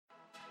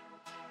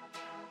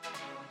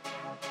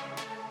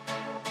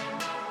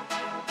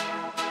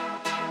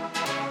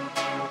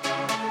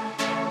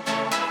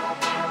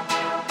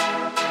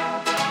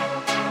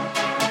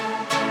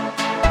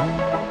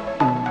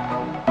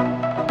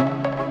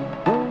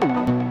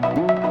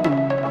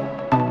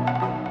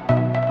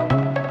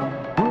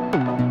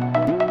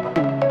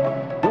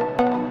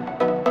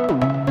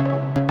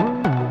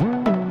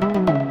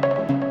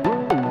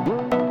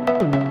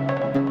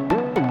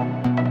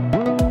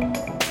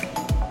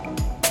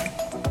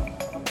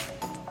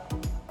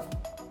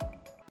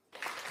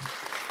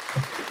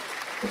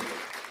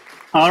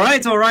All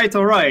right.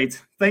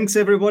 Thanks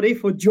everybody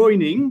for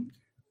joining.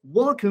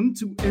 Welcome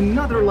to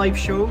another live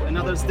show,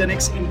 another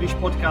ZEP English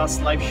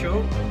podcast live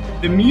show.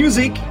 The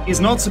music is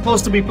not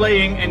supposed to be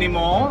playing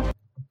anymore.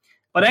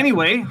 But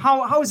anyway,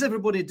 how is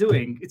everybody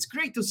doing? It's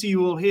great to see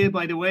you all here,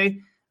 by the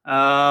way. We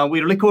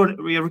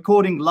are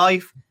recording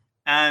live.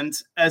 And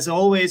as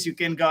always, you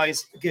can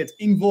guys get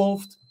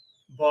involved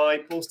by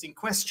posting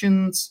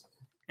questions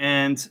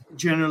and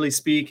generally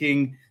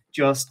speaking,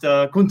 just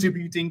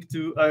contributing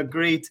to a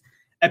great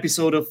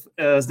episode of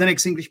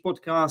ZEP English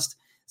podcast.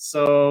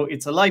 So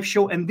it's a live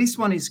show, and this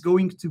one is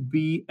going to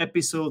be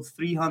episode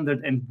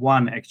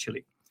 301,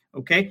 actually.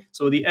 Okay,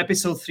 so the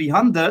episode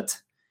 300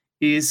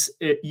 is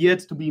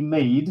yet to be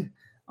made.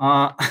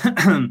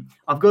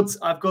 I've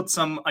got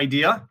some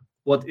idea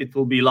what it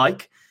will be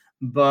like,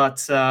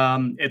 but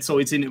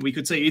we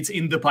could say it's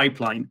in the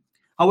pipeline.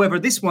 However,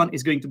 this one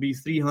is going to be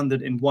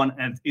 301,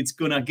 and it's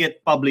gonna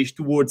get published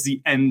towards the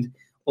end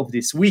of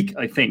this week,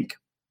 I think.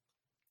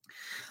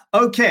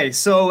 Okay,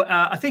 so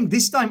I think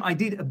this time I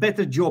did a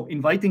better job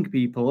inviting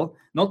people,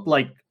 not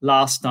like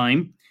last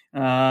time.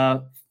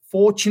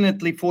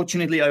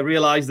 Fortunately, I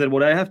realized that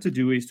what I have to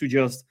do is to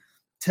just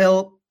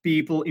tell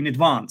people in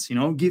advance,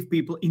 give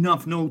people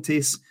enough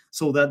notice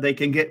so that they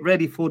can get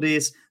ready for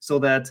this, so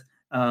that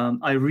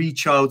I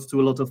reach out to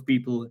a lot of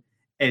people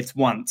at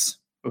once.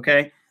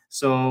 Okay,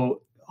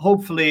 so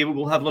hopefully we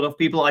will have a lot of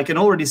people. I can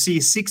already see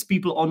 6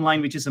 people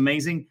online, which is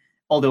amazing,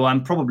 although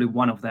I'm probably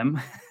one of them.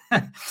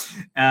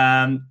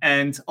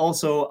 And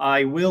also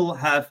I will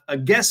have a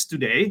guest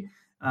today.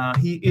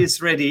 He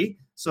is ready.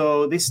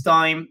 So this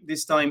time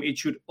it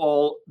should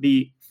all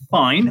be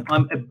fine.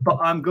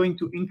 I'm going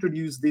to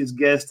introduce this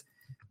guest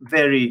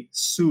very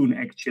soon,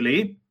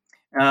 actually.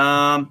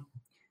 Well,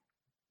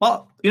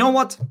 you know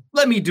what?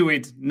 Let me do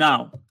it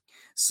now.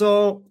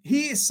 So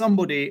he is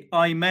somebody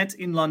I met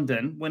in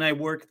London when I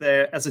worked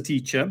there as a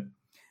teacher.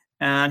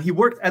 And he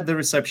worked at the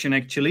reception,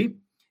 actually.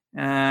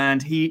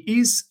 And he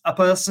is a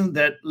person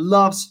that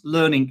loves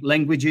learning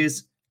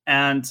languages.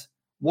 And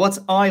what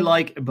I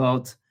like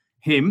about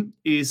him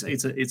is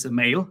it's a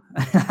male.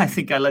 I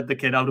think I let the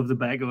cat out of the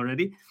bag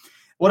already.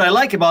 What I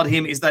like about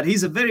him is that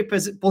he's a very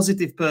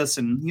positive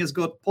person. He has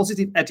got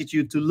positive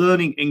attitude to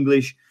learning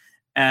English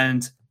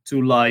and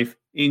to life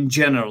in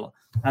general.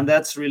 And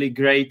that's really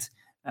great.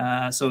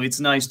 So it's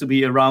nice to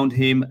be around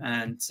him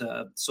and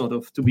sort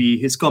of to be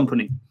his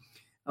company.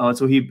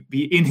 So he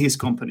be in his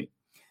company.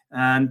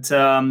 And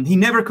he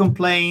never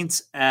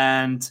complains,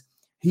 and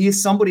he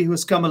is somebody who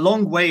has come a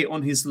long way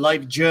on his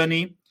life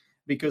journey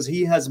because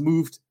he has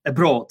moved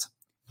abroad.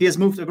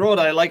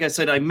 Like I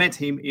said, I met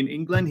him in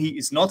England. He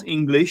is not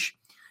English,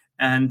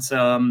 and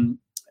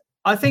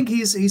I think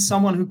he's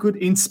someone who could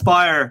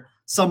inspire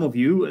some of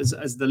you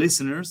as the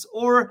listeners,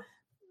 or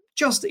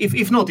just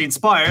if not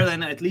inspire,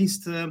 then at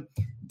least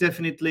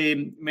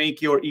definitely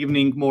make your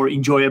evening more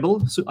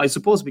enjoyable. So I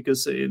suppose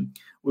because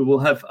we will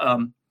have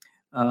a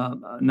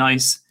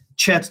nice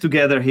chat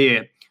together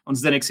here on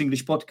ZEP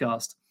English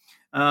podcast.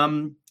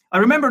 I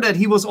remember that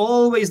he was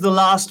always the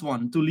last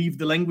one to leave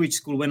the language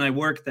school when I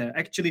worked there.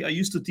 Actually, I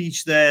used to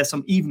teach there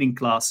some evening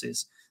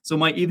classes. So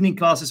my evening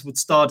classes would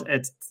start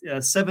at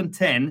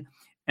 7:10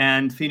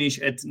 and finish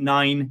at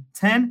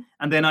 9:10.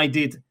 And then I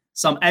did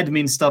some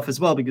admin stuff as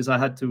well, because I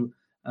had to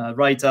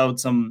write out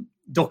some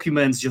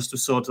documents just to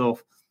sort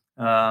of,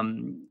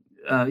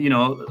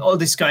 all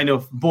this kind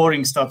of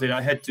boring stuff that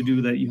I had to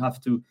do, that you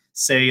have to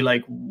say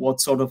like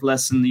what sort of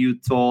lesson you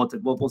taught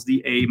and what was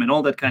the aim and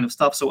all that kind of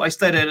stuff. So I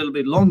stayed a little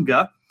bit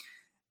longer.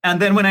 And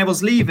then when I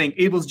was leaving,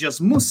 it was just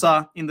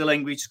Musa in the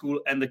language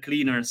school and the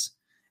cleaners.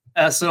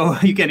 So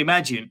you can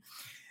imagine.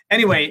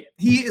 Anyway,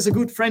 he is a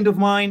good friend of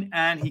mine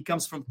and he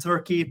comes from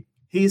Turkey.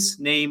 His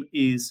name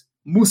is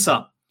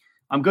Musa.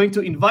 I'm going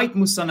to invite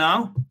Musa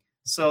now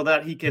so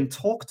that he can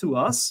talk to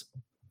us.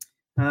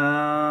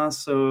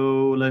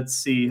 So let's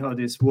see how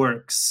this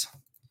works.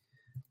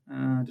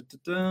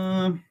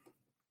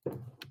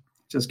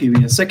 Just give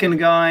me a second,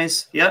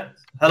 guys. Yeah.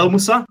 Hello,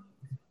 Musa.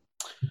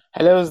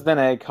 Hello,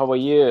 Zdenek. How are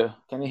you?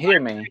 Can you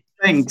hear me?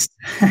 Thanks.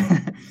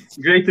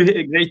 Great to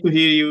hear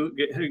you.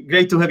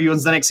 Great to have you on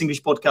ZEP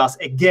English podcast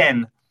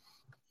again.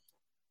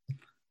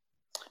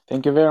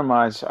 Thank you very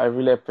much. I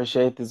really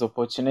appreciate this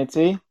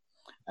opportunity.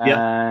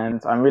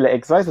 And I'm really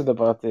excited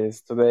about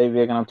this. Today,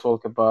 we're going to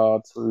talk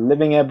about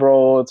living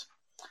abroad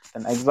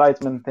and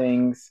excitement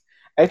things.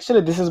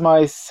 Actually, this is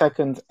my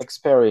second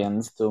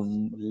experience to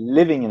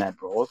living in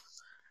abroad.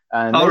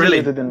 And really?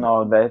 You didn't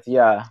know that,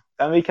 yeah.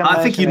 Then we can.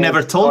 I think you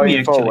never told me,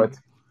 actually. Forward.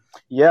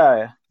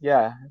 Yeah.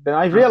 Then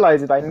I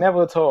realized it. I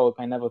never told.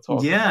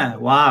 Yeah,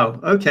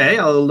 wow. Okay,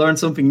 I'll learn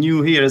something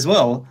new here as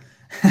well.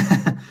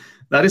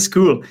 That is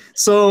cool.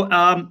 So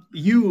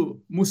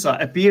you, Musa,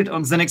 appeared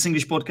on ZEP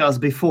English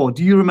podcast before.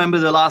 Do you remember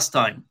the last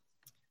time?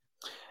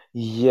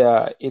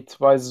 Yeah, it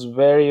was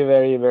very,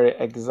 very, very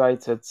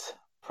excited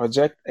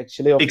project,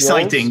 actually.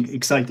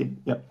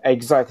 Exciting. Yeah.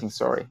 Exciting,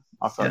 sorry.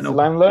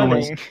 I'm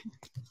learning.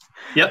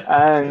 Yep.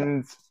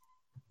 And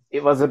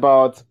it was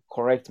about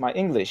correct my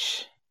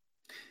English.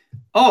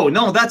 Oh,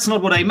 no, that's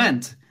not what I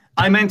meant.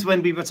 I meant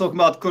when we were talking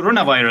about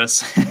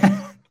coronavirus.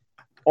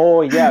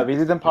 Oh yeah, we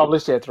didn't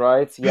publish it,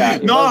 right? Yeah,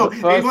 it was No,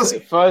 the it was.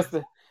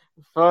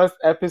 first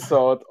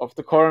episode of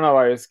the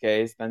coronavirus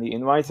case. Then you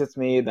invited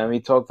me. Then we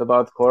talked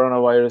about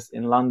coronavirus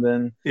in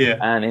London Yeah.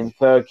 and in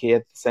Turkey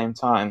at the same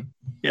time.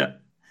 Yeah.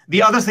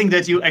 The other thing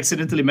that you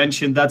accidentally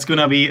mentioned, that's going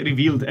to be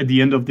revealed at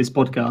the end of this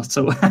podcast.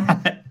 So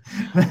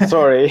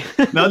Sorry.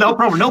 no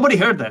problem. Nobody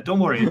heard that. Don't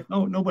worry.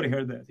 No, nobody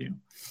heard that.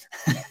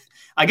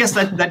 I guess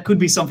that could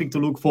be something to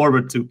look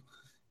forward to,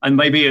 and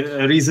maybe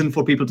a reason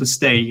for people to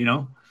stay.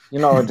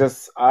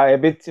 Just I a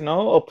bit,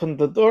 opened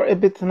the door a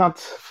bit, not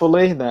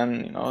fully.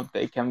 Then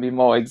they can be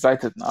more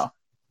excited now.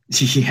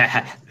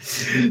 Yeah.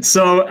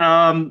 So,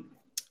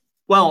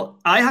 well,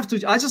 I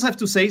just have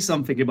to say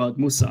something about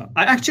Musa.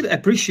 I actually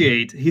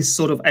appreciate his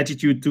sort of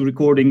attitude to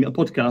recording a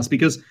podcast,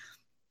 because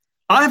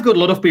I've got a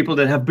lot of people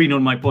that have been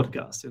on my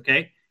podcast,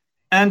 okay?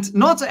 And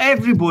not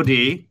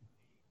everybody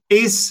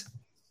is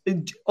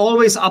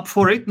always up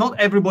for it. Not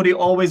everybody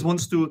always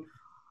wants to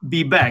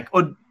be back,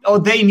 or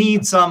they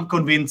need some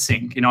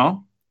convincing,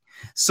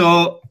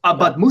 So,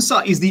 but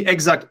Musa is the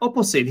exact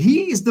opposite.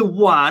 He is the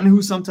one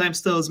who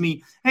sometimes tells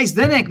me, "Hey,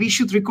 Zdenek, we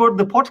should record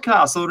the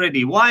podcast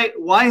already.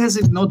 Why has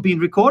it not been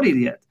recorded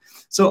yet?"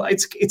 So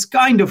it's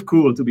kind of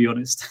cool, to be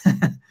honest.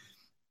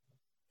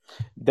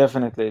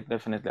 Definitely.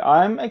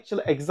 I'm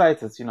actually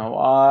excited.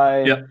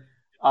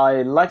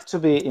 I like to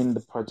be in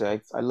the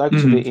projects. I like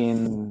to be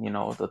in,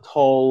 the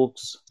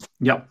talks.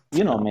 Yeah.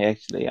 You know me,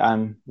 actually.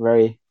 I'm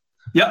very...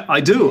 Yeah, I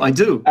do.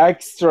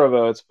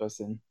 Extrovert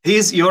person.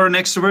 You're an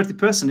extroverted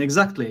person,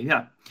 exactly.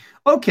 Yeah.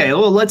 Okay.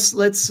 Well,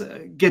 let's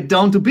get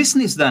down to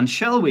business then,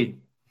 shall we?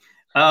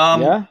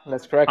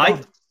 Let's crack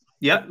on.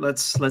 Yeah,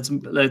 let's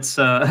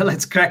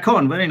crack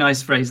on. Very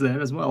nice phrase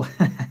there as well.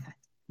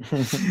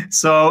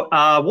 So,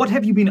 what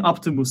have you been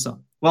up to, Musa?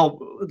 Well,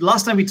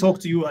 last time we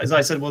talked to you, as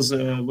I said, was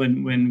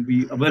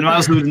when I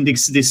was doing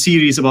this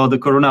series about the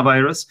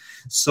coronavirus.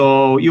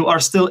 So you are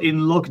still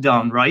in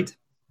lockdown, right?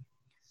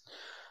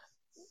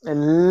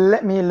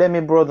 Let me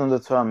broaden the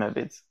term a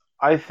bit.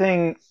 I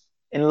think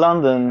in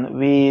London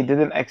we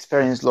didn't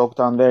experience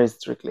lockdown very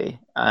strictly,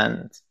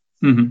 and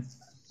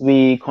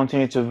we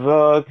continue to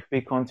work.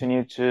 We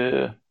continue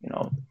to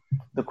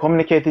to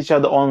communicate each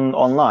other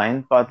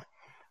online. But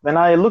when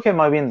I look at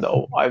my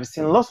window, I've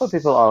seen lots of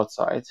people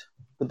outside,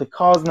 but the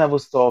cars never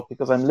stop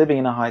because I'm living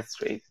in a high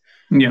street.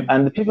 Yeah,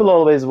 and the people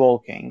always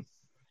walking.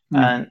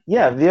 And we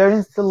are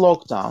in still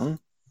lockdown,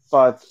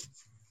 but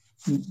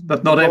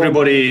not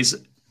everybody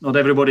is. Not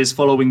everybody is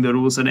following the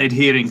rules and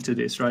adhering to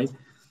this, right?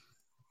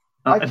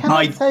 I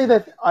cannot say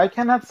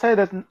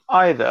that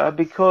either,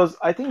 because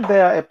I think they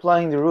are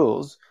applying the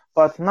rules,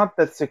 but not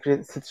that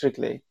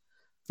strictly.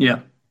 Yeah.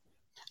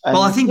 And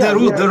well, I think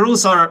the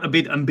rules are a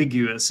bit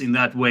ambiguous in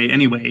that way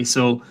anyway.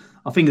 So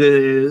I think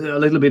a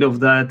little bit of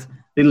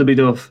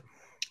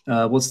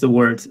what's the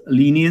word?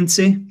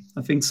 Leniency,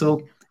 I think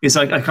so. It's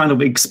like I kind of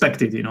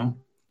expected,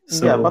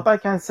 So, yeah, but I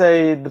can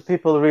say the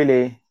people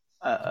really,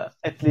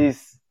 at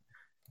least,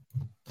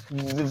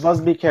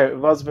 was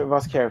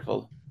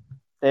careful.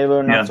 They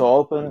were not so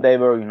open. They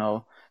were,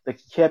 they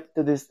kept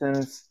the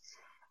distance,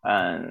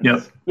 and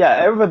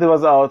everybody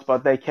was out,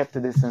 but they kept the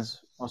distance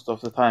most of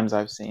the times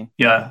I've seen.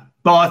 Yeah,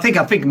 well, I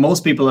think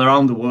most people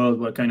around the world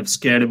were kind of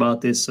scared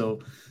about this, so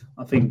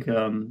I think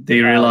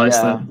they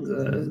realized that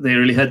they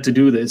really had to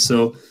do this.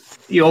 So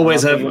you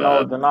always have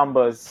the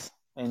numbers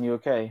in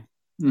UK.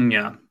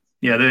 Yeah,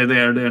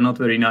 they're not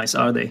very nice,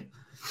 are they?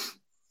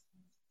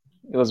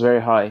 It was very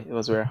high.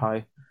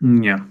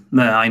 Yeah,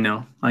 no, I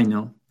know.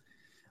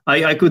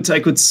 I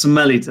could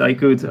smell it. I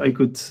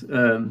could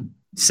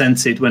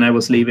sense it when I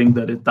was leaving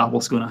that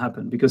was going to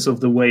happen because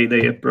of the way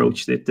they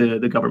approached it,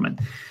 the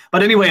government.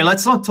 But anyway,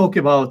 let's not talk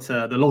about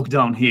the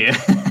lockdown here.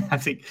 I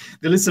think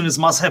the listeners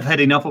must have had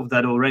enough of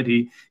that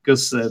already,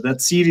 because that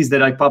series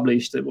that I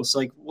published, it was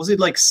it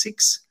like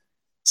six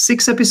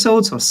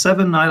episodes or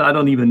 7? I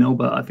don't even know,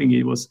 but I think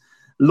it was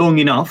long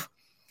enough.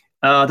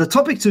 The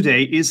topic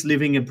today is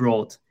living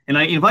abroad. And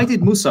I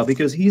invited Musa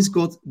because he's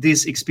got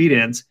this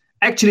experience.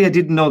 Actually, I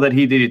didn't know that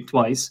he did it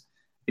twice.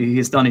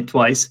 He's done it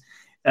twice.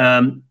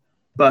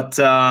 But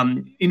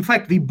in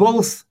fact, we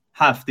both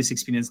have this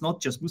experience,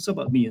 not just Musa,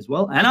 but me as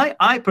well. And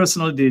I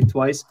personally did it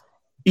twice.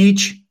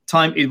 Each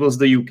time it was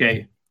the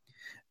UK.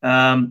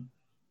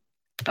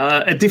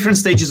 At different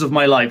stages of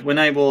my life. When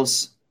I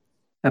was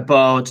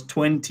about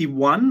 20,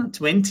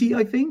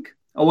 I think,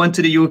 I went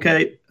to the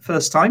UK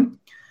first time.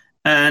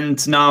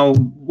 And now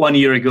 1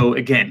 year ago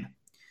again.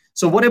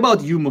 So what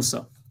about you,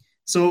 Musa?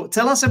 So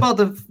tell us about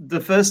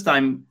the first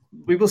time.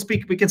 We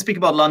can speak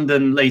about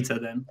London later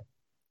then.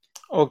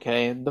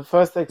 Okay, the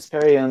first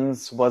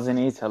experience was in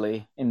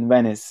Italy, in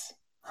Venice.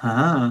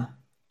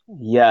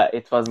 Yeah,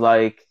 it was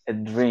like a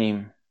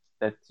dream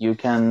that you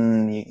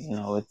can,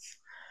 it's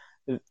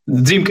a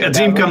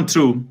dream come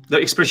true. The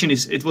expression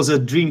is, it was a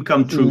dream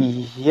come true.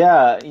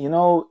 Yeah,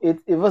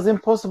 it was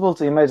impossible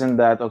to imagine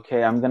that,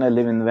 okay, I'm going to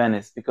live in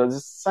Venice, because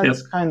it's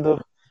such kind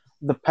of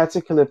the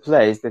particular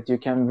place that you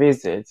can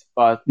visit.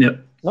 But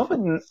No, but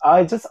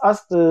I just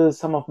asked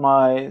some of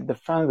the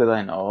friends that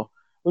I know,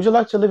 would you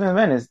like to live in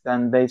Venice?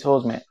 Then they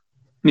told me,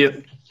 Yeah.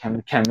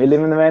 can we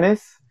live in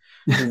Venice?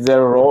 Is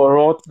there a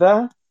road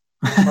there?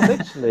 But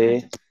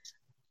actually,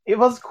 it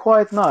was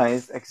quite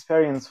nice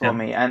experience for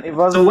me, and it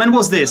was. So when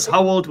was this?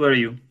 How old were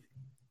you?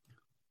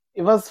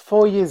 It was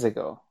 4 years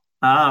ago.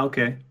 Ah,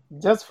 okay.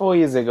 Just 4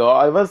 years ago,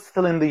 I was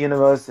still in the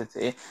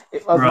university.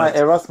 It was my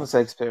Erasmus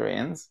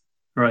experience.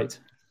 Right.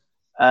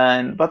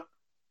 But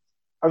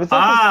I was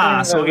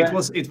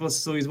just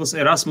it was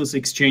Erasmus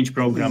exchange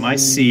program. I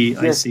see.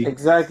 Yes, I see.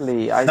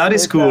 Exactly. That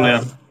is cool.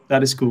 Yeah,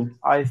 that is cool.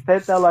 I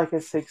stayed there like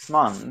 6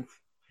 months,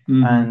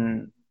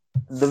 and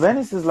the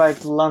Venice is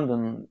like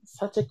London,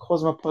 such a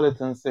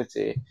cosmopolitan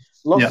city.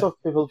 Lots of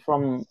people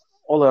from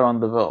all around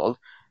the world.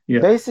 Yeah.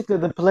 Basically,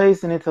 the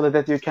place in Italy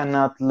that you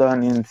cannot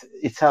learn in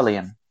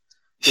Italian.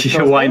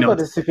 Because why not?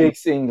 Everybody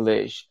speaks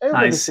English.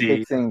 Everybody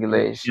speaks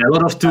English. Yeah, a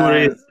lot of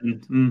tourists.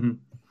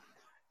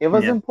 It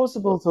was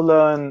impossible to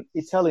learn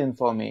Italian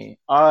for me.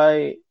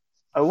 I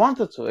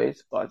wanted to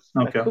it, but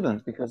I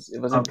couldn't because it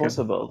was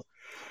impossible.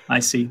 I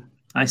see.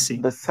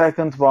 The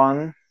second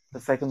one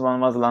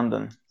was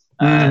London.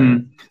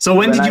 So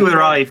when did you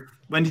arrive?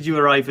 When did you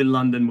arrive in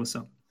London,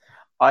 Musa?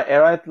 I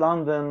arrived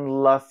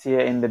London last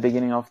year in the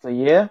beginning of the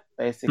year.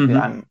 Basically,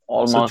 I'm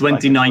almost. So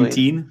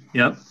 2019,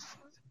 yeah.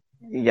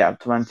 Yeah,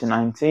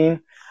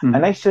 2019,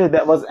 and actually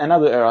that was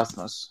another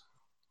Erasmus.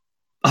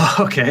 Oh,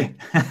 okay.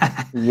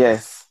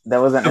 Yes, that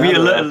was another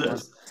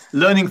Erasmus.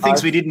 Learning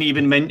things we didn't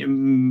even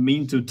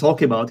mean to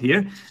talk about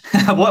here.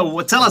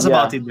 What tell us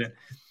about it there.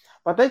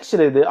 But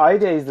actually, the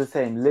idea is the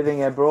same: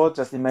 living abroad,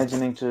 just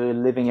imagining to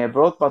living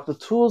abroad, but the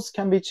tools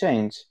can be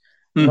changed.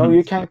 You know,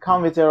 you can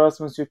come with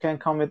Erasmus, you can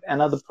come with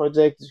another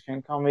project, you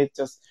can come with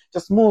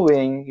just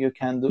moving. You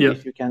can do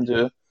if you can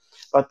do.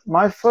 But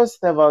my first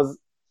step was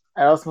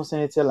Erasmus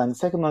in Italy, and the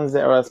second one is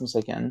the Erasmus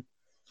again.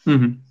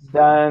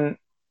 Then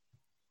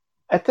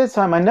at that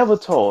time, I never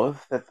thought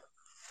that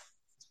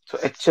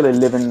to actually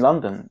live in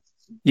London.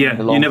 Yeah,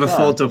 you never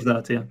thought of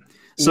that. Yeah.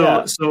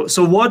 So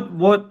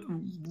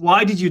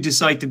why did you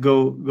decide to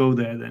go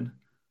there then?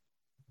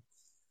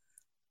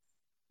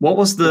 What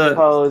was the?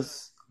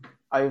 Because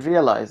I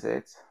realized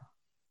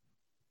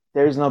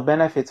there is no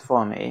benefit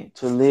for me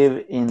to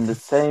live in the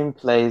same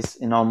place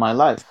in all my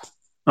life.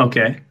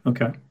 Okay.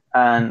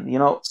 And you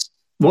know.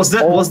 Was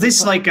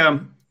this like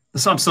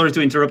so I'm sorry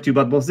to interrupt you,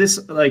 but was this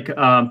like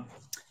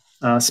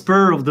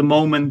spur of the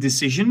moment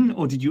decision,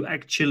 or did you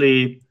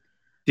actually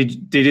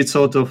did it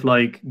sort of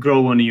like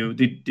grow on you?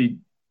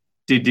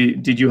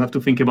 Did you have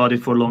to think about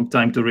it for a long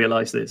time to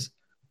realize this?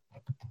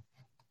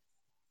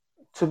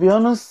 To be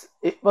honest,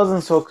 it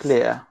wasn't so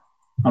clear.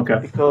 Okay.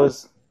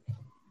 Because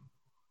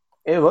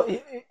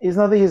it's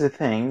not an easy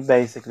thing,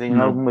 basically. You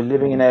know, we're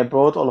living in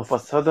abroad all of a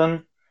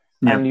sudden,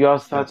 and you are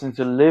starting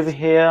to live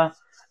here.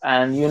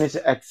 And you need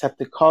to accept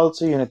the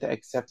culture. You need to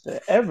accept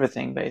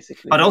everything,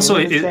 basically. But also,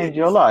 it change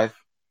your life.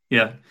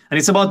 Yeah, and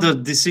it's about the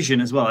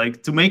decision as well.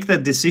 Like to make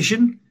that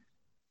decision.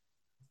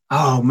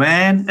 Oh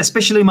man,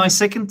 especially my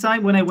second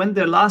time when I went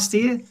there last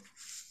year.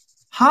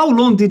 How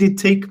long did it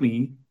take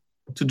me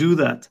to do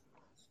that?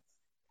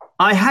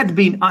 I had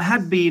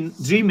been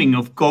dreaming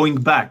of going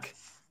back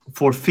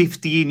for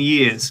 15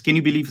 years. Can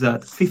you believe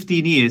that?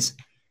 15 years,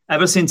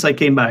 ever since I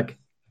came back.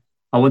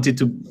 I wanted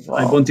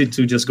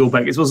to just go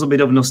back. It was a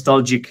bit of a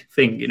nostalgic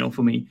thing, you know,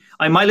 for me.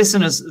 My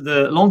listeners,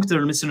 the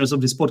long-term listeners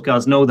of this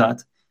podcast know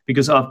that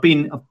because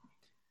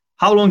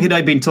how long had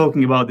I been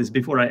talking about this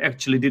before I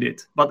actually did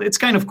it? But it's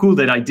kind of cool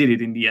that I did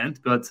it in the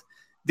end. But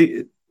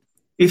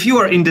if you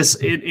are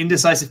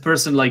indecisive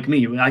person like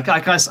me,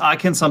 I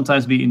can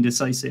sometimes be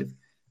indecisive,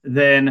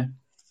 then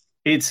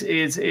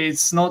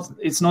it's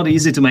not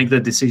easy to make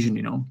that decision,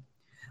 you know.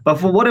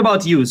 But what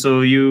about you? So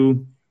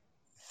you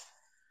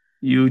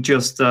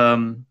just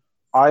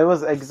I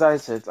was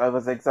excited.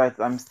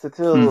 I'm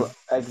still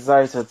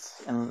excited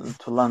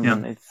to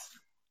London.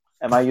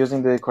 Am I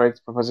using the correct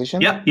preposition?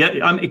 Yeah,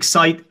 I'm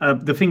excited.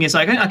 The thing is,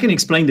 I can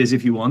explain this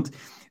if you want.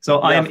 So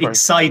I am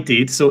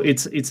excited. So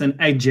it's an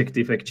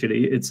adjective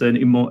actually. It's an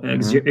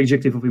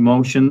adjective of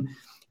emotion,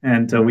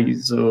 and so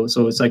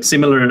it's like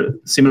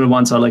similar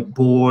ones are like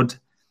bored.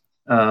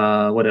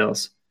 What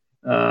else?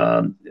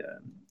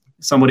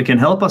 Somebody can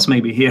help us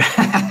maybe here.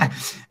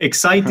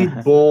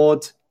 Excited,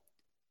 bored.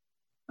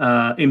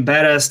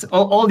 Embarrassed,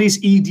 all these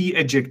ed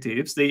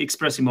adjectives, they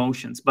express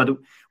emotions. But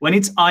when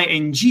it's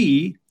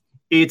ing,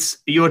 it's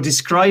you're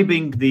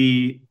describing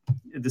the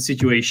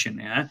situation.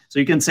 Yeah, so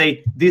you can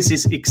say this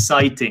is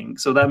exciting.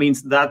 So that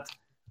means that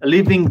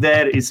living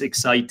there is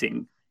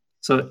exciting.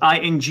 So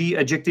ing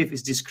adjective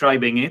is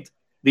describing it,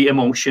 the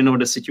emotion or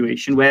the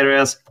situation,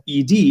 whereas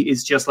ed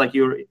is just like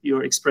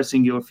you're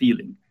expressing your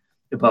feeling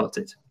about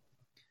it.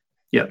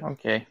 Yeah.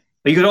 Okay.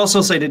 But you could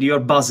also say that you're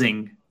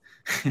buzzing.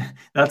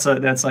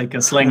 That's like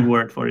a slang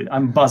word for it.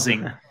 I'm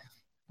buzzing.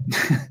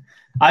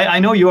 I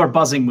know you are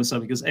buzzing, Musa,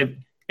 because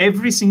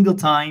every single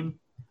time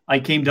I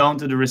came down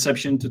to the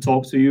reception to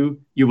talk to you,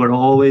 you were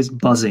always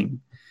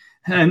buzzing,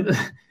 and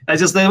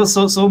there was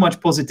so much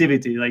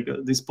positivity, like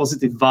this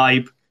positive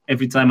vibe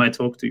every time I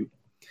talk to you.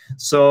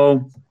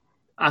 So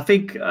I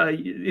think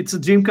it's a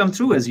dream come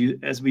true,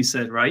 as we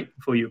said, right,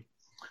 for you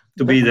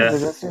to be there.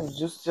 Definitely,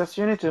 just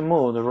you need to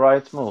move the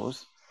right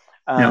moves,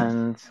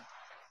 and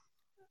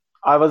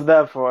I was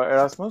there for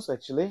Erasmus.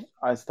 Actually,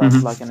 I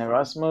started like an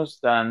Erasmus,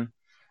 then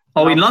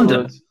in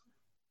London.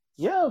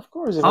 Yeah, of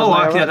course, it was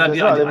my Erasmus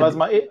as well. It was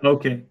my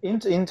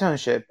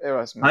internship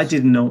Erasmus. I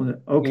didn't know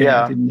that. Okay,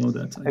 yeah, I didn't know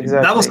that.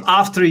 Exactly. That was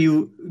after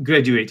you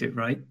graduated,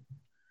 right?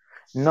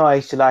 No,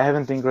 actually, I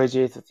haven't been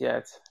graduated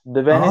yet.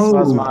 The Venice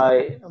was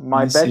my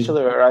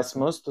bachelor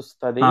Erasmus to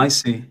study. I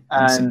see.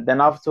 And then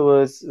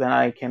afterwards, when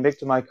I came back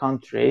to my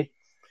country,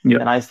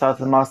 then I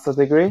started a master's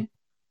degree.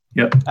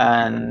 Yeah.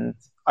 And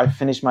I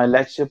finished my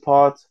lecture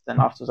part. Then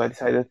afterwards, I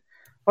decided,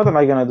 what am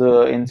I going to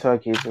do in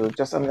Turkey?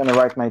 I'm going to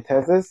write my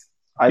thesis.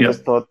 I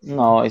just thought,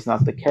 no, it's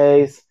not the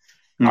case.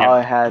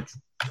 I had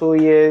 2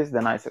 years.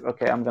 Then I said,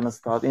 okay, I'm going to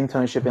start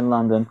internship in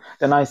London.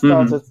 Then I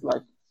started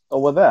like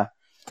over there.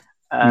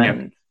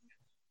 And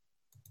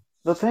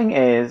the thing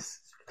is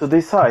to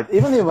decide,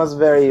 even it was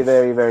very,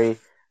 very, very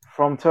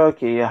from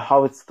Turkey,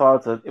 how it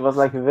started, it was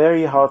like a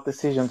very hard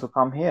decision to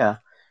come here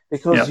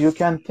because you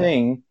can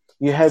think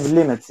you have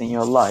limits in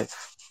your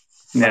life.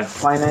 Like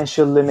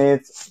financial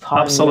limits,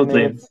 time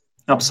limits.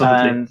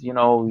 Absolutely. And,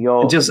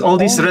 your just all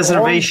these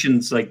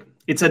reservations, like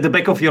it's at the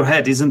back of your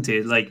head, isn't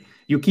it? Like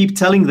you keep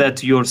telling that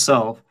to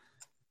yourself.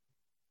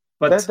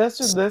 But that's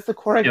the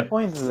correct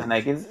point,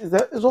 Zenek.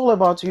 It's all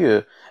about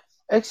you.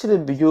 Actually,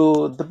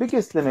 the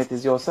biggest limit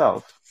is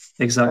yourself.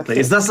 Exactly.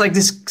 It's just like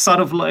this sort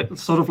of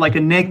like a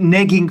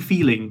nagging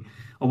feeling,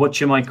 or what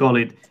you might call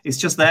it. It's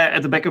just there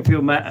at the back of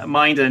your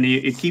mind, and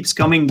it keeps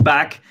coming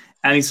back.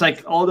 And it's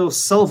like all those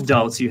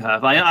self-doubts you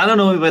have. I don't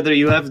know whether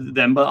you have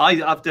them, but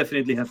I've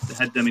definitely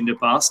had them in the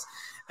past.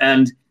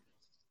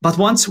 But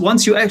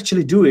once you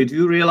actually do it,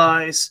 you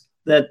realize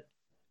that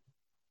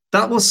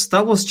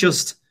was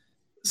just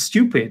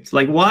stupid.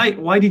 Like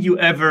why did you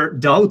ever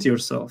doubt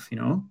yourself?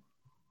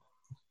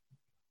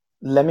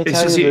 Let me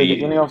tell you the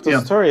beginning of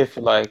the story, if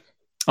you like.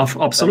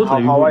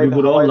 Absolutely. How we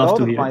would all love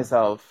to hear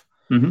myself.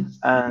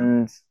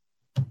 And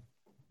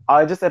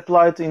I just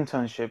applied to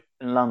internship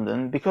in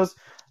London because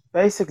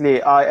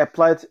basically I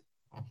applied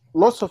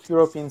lots of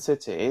European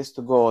cities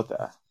to go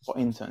there for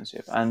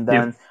internship. And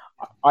then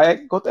I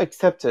got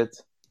accepted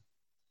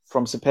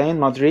from Spain,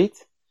 Madrid.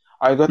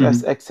 I got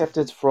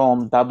accepted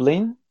from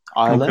Dublin,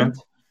 Ireland.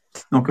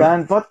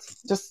 Okay. But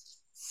just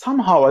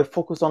somehow I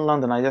focused on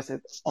London. I just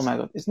said, oh my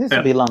God, it needs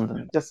to be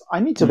London. I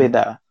need to be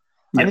there.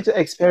 I need to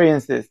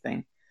experience this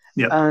thing.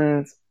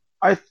 And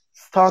I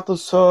started to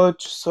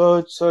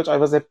search. I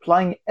was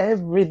applying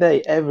every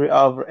day, every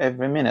hour,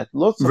 every minute.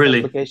 Lots of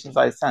applications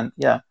I sent.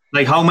 Yeah.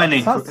 Like how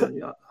many?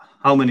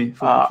 How many?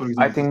 For example?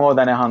 I think more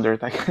than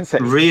 100, I can say.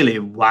 Really?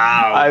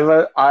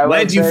 Wow.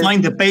 Where do you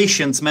find the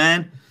patience,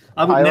 man?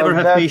 I would never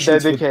have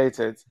patience.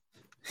 Dedicated.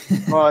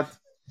 But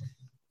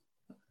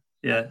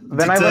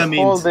when I was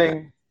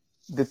holding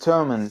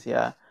determined,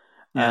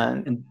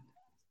 and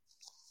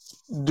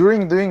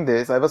during doing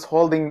this, I was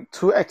holding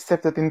 2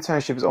 accepted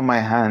internships on my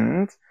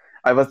hand.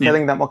 I was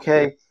telling them,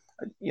 okay,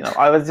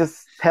 I was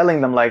just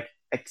telling them like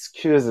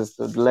excuses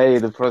to delay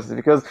the process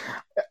because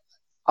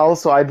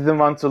also I didn't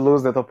want to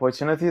lose that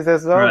opportunities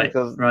as well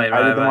because I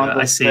didn't want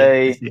to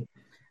stay.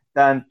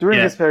 Then during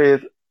this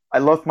period, I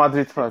lost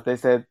Madrid first. They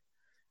said,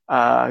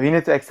 we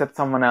need to accept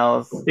someone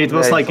else. It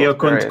was like your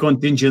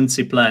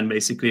contingency plan,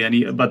 basically.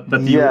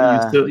 But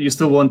you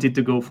still wanted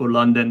to go for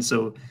London,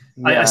 so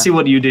I see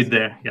what you did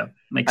there. Yeah,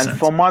 makes sense. And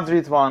for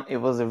Madrid one, it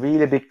was a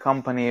really big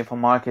company for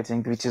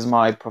marketing, which is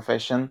my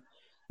profession.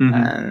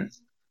 And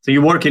so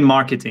you work in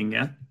marketing,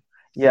 yeah?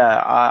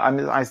 Yeah,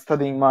 I'm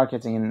studying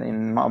marketing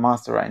in my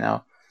master right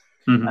now,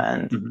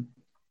 and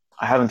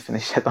I haven't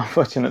finished yet.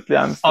 Unfortunately,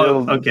 I'm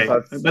still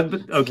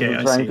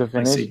trying to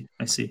finish.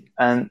 I see.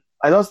 And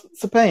I lost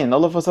Spain.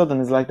 All of a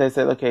sudden, it's like they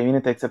said, okay, we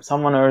need to accept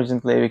someone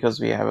urgently because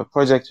we have a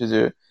project to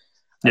do.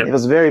 It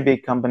was a very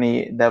big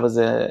company. There was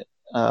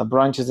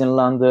branches in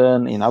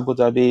London, in Abu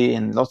Dhabi,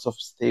 in lots of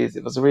cities.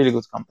 It was a really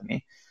good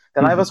company.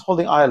 Then I was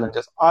holding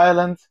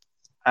Ireland,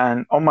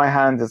 and on my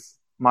hand is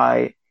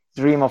my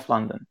dream of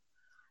London.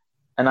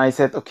 And I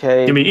said,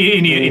 okay. You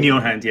mean in your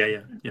hand?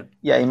 Yeah.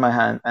 Yeah, in my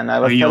hand. And I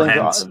was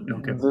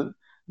telling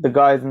the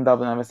guys in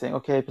Dublin, I was saying,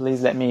 okay,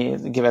 please let me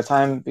give a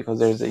time because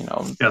there's,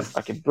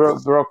 like a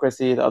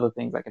bureaucracy, the other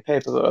things like a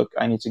paperwork.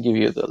 I need to give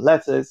you the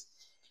letters.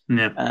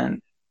 Yeah.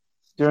 And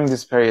during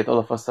this period, all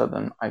of a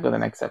sudden, I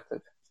got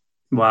accepted.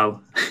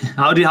 Wow.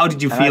 How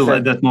did you feel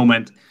at that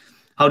moment?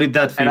 How did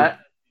that feel?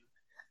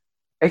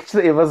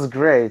 Actually, it was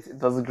great. It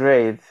was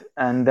great.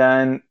 And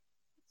then,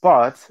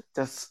 but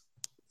just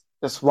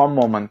one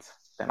moment.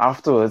 Then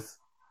afterwards,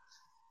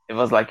 it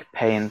was like a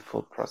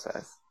painful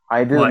process.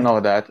 I didn't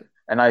know that,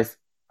 and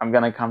I'm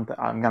gonna come to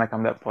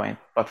that point.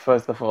 But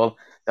first of all,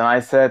 then I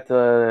said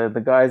to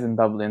the guys in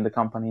Dublin, the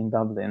company in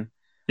Dublin,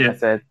 I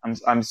said,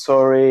 I'm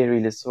sorry,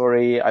 really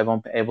sorry. I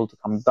won't be able to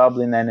come to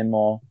Dublin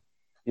anymore.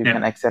 You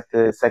can accept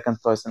the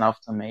second person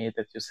after me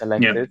that you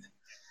selected.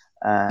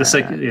 The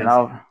second,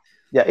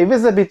 it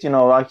was a bit,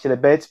 actually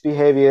bad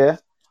behavior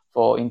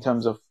in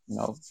terms of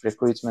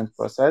recruitment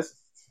process.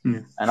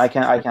 Yeah. And I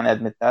can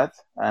admit that.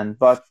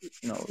 But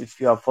if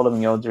you are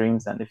following your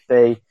dreams and if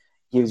they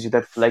gives you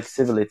that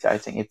flexibility, I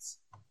think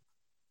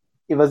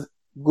it was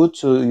good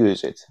to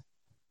use it.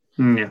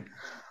 Yeah.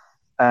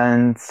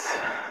 And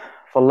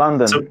for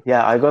London,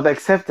 I got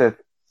accepted.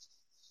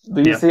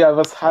 Do you see I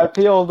was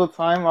happy all the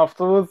time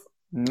afterwards?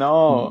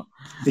 No.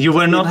 You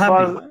were not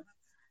happy?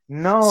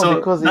 No, so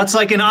because that's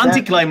like an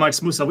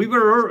anticlimax, Musa. We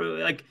were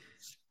like,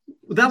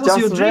 that was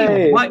your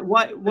dream.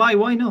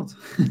 Why not?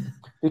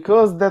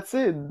 Because that's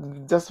it.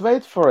 Just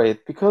wait for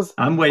it. Because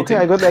I'm waiting. Okay,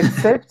 I got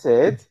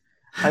accepted.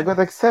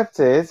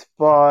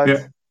 But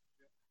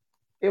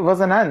it was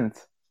an end.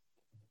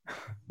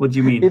 What do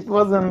you mean? It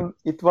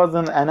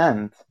wasn't an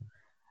end.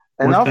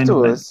 And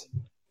afterwards,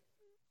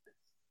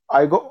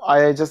 I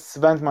just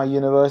went my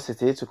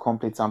university to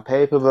complete some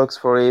paperwork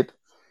for it,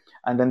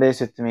 and then they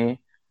said to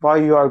me, "Why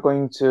you are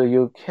going to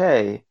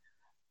UK?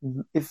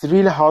 It's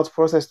really hard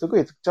process to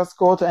go. Just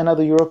go to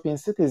another European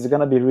city. It's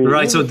gonna be really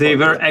right." Easy so they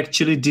were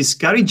actually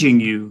discouraging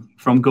you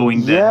from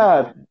going there.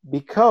 Yeah,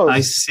 because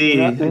I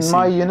see.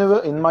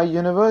 In my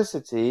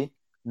university,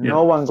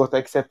 no one got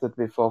accepted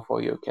before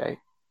for UK.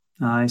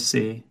 I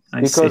see.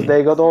 Because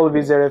they got all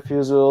visa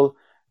refusal.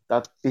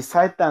 That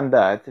beside than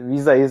that,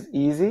 visa is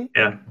easy.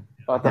 Yeah.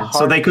 But the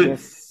so they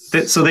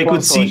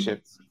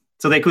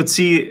could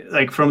see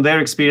like from their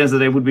experience that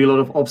there would be a lot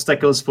of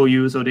obstacles for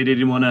you, so they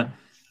didn't want to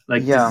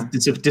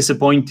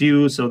disappoint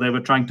you, so they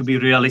were trying to be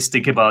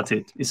realistic about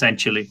it.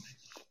 Essentially,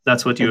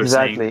 that's what you're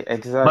saying.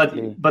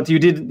 Exactly. But you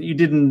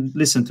didn't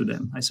listen to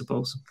them, I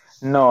suppose.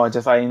 No,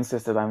 I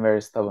insisted. I'm a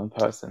very stubborn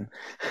person.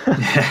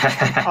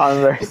 I'm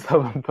a very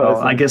stubborn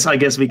person. Oh, I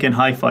guess we can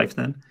high five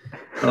then.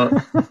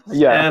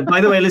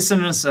 By the way,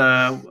 listeners,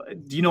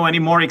 do you know any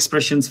more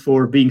expressions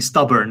for being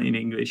stubborn in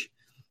English?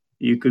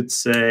 You could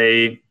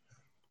say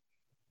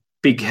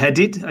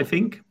big-headed, I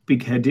think.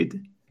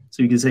 Big-headed.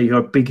 So you can say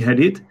you're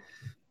big-headed.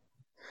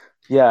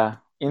 Yeah.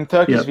 In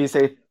Turkish, we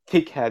say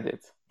thick-headed.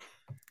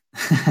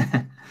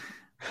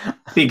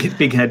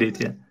 Big-headed,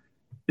 yeah.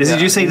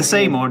 Did you say the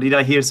same, or did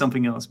I hear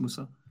something else,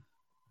 Musa?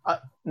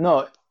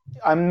 No,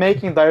 I'm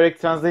making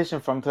direct translation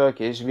from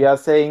Turkish. We are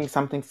saying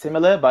something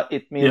similar, but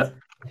it means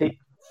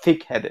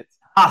thick-headed.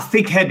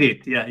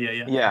 Thick-headed.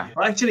 Yeah.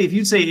 Well, actually, if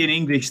you say in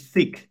English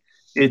thick,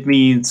 it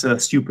means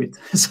stupid.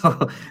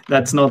 So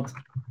that's not.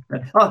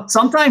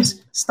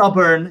 Sometimes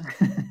stubborn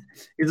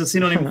is a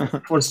synonym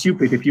for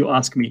stupid, if you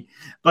ask me.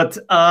 But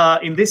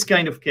in this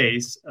kind of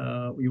case,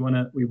 we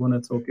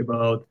wanna talk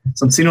about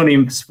some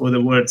synonyms for the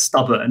word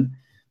stubborn,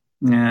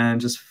 and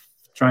just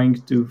trying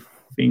to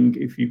think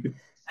if you could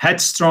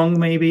headstrong,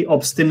 maybe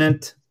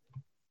obstinate,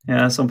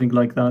 something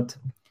like that.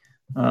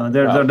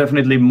 There are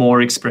definitely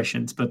more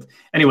expressions, but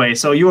anyway,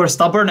 so you are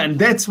stubborn, and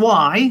that's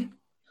why.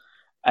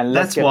 And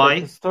let's get back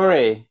to the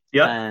story.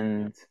 Yeah.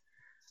 And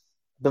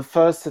the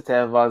first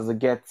step was to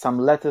get some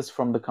letters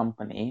from the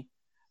company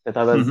that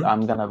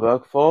I'm gonna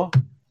work for.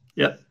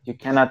 Yeah. You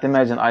cannot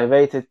imagine. I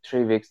waited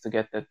 3 weeks to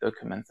get that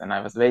documents, and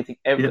I was waiting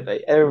every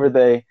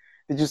day.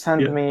 Did you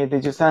send me?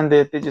 Did you send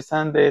it? Did you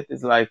send it?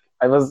 It's like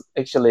I was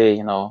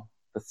actually,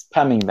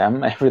 spamming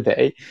them every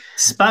day.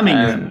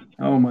 Spamming them.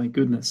 Oh my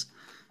goodness.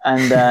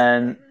 And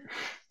then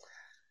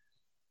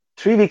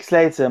 3 weeks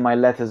later, my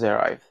letters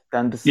arrived.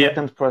 Then the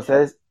second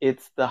process,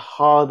 it's the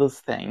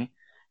hardest thing.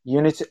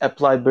 You need to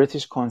apply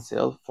British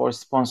Council for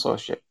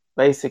sponsorship.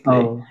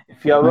 Basically,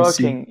 if you are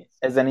working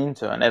as an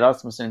intern,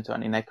 Erasmus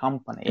intern in a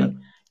company,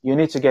 you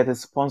need to get a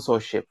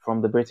sponsorship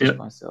from the British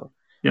Council.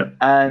 Yeah.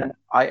 And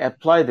I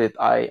applied it.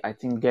 I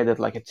think get it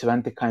like a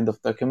 20 kind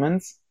of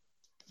documents.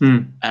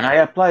 And I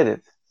applied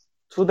it.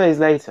 2 days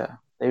later,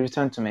 they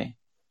returned to me.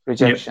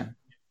 Rejection.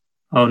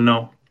 Oh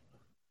no.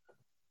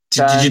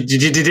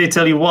 Did they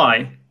tell you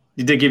why?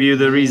 Did they give you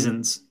the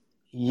reasons?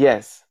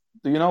 Yes.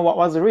 Do you know what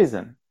was the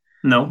reason?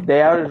 No.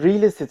 They are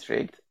really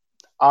strict.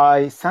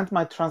 I sent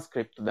my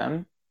transcript to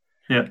them.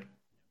 Yeah.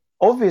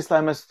 Obviously,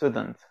 I'm a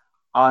student.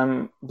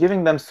 I'm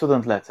giving them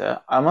student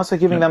letter. I'm also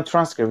giving them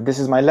transcript. This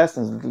is my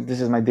lessons.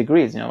 This is my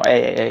degrees.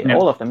 A.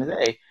 All of them is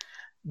A.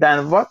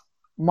 Then what?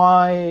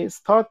 My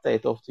start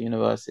date of the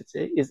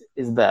university is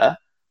there,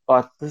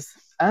 but this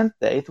end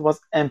date was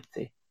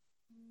empty.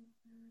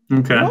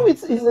 Okay.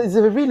 It's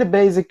a really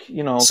basic,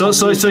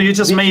 So you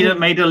just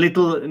made a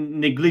little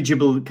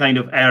negligible kind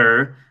of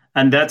error,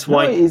 and that's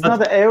why. No, it's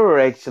not an error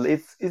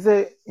actually. It's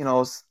a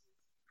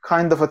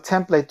kind of a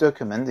template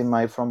document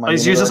from my. You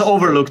just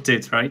overlooked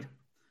it, right?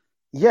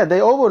 Yeah,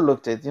 they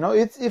overlooked it.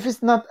 If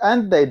it's not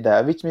end date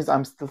there, which means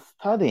I'm still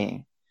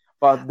studying.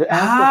 But the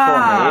answer for me.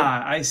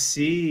 I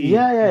see.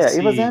 Yeah.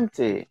 It was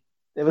empty.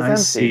 It was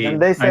empty, see. And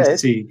they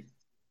said,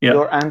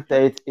 your end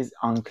date is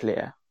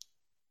unclear.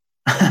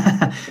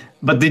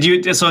 But did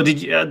you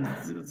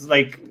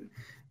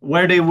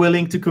were they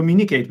willing to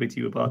communicate with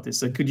you about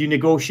this? Could you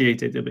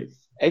negotiate it a bit?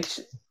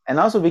 And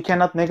also we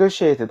cannot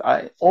negotiate it.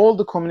 All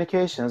the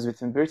communications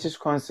within British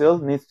Council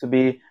needs to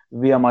be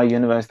via my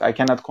university. I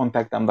cannot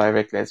contact them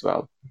directly as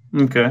well.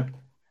 Okay.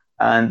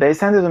 And they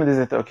sent it to me. They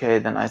said, okay.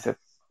 Then I said,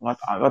 what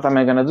am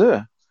I gonna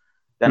do?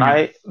 Then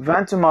I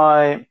went to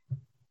my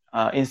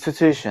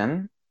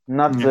institution,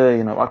 not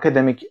the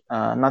academic,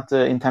 not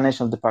the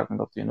international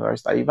department of the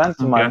university. I went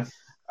to my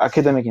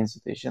academic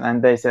institution,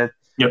 and they said,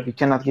 "We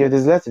cannot give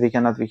this letter. We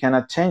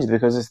cannot change it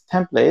because it's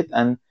template,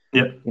 and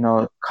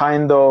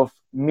kind of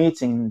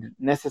meeting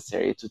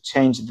necessary to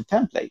change the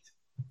template."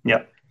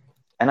 Yeah.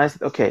 And I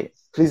said, "Okay,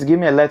 please give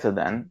me a letter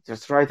then.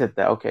 Just write it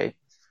there. Okay,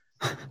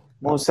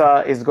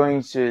 Musa is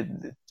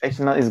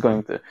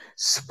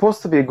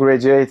supposed to be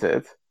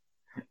graduated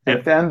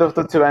at the end of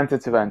the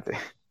 2020."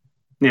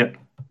 Yeah.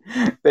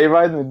 They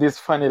write me this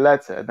funny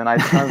letter. Then I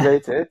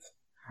translate it.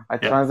 I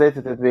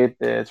translated it with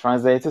the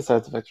translator,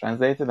 certified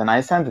translator, and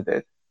I sent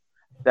it.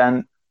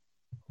 Then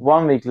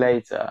 1 week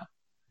later,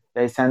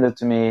 they sent it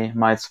to me,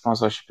 my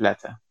sponsorship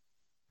letter.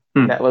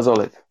 That was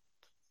all it.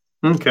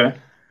 Okay.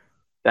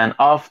 Then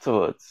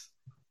afterwards,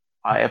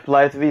 I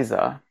applied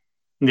visa.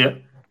 Yeah.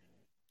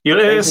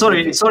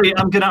 Sorry.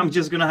 I'm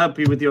just gonna help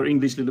you with your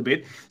English a little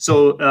bit.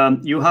 So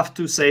you have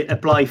to say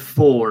apply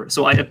for.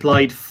 So I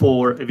applied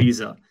for a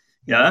visa.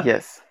 Yeah.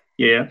 Yes.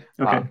 Yeah.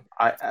 Okay.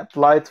 I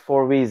applied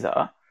for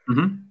visa.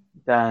 Mm-hmm.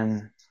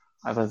 Then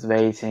I was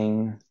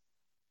waiting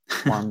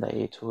 1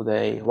 day, 2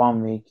 days,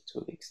 1 week,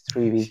 2 weeks,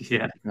 3 weeks.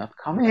 Yeah. Not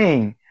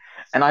coming.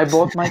 And I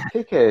bought my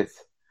ticket.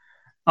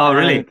 Oh,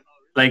 really?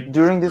 Like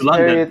during this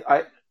period,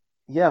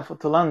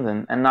 to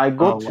London, and I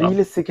got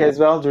really sick as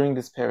well during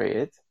this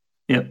period.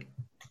 Yeah.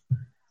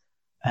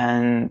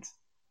 And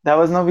there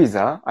was no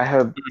visa. I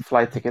have a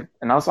flight ticket,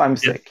 and also I'm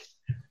sick.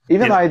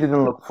 Even I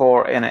didn't look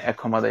for any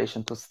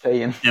accommodation to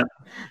stay in. Yeah.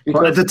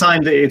 Because at the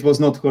time, it was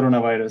not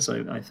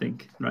coronavirus, I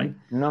think, right?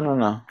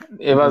 No.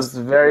 It was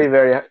very,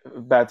 very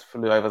bad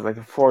flu. I was like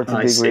a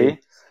 40 degree.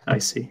 I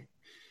see.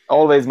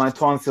 Always my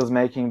tonsils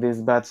making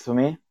this bad to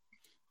me.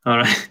 All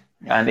right.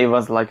 And it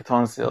was like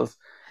tonsils.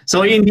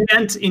 So in the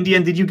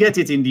end, did you get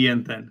it in the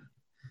end then?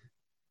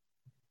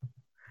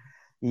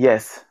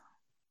 Yes.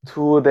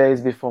 2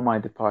 days before my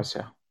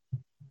departure.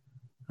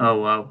 Oh,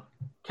 wow.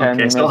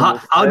 Okay, so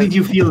how did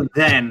you feel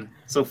then?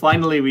 So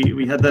finally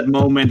we had that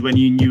moment when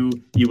you knew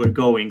you were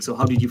going. So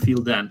how did you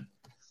feel then?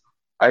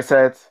 I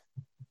said,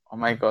 "Oh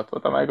my God,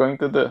 what am I going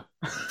to do?"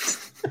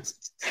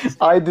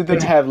 I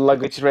didn't have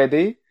luggage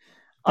ready.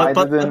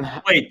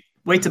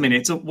 Wait a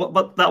minute. So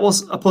but that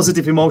was a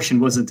positive emotion,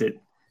 wasn't it?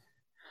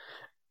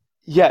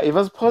 Yeah, it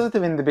was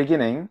positive in the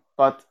beginning,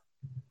 but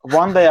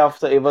 1 day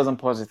after it wasn't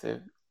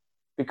positive.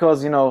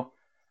 Because,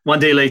 1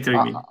 day later,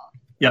 you mean?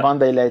 Yeah. 1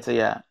 day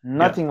later,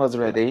 nothing was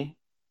ready.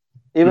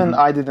 Even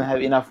I didn't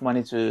have enough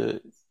money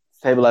to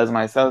stabilize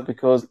myself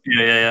because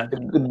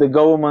the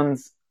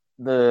government's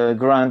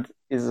grant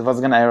was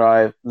going to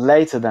arrive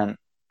later than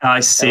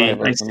I see.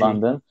 in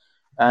London.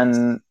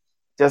 And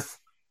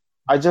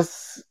I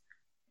just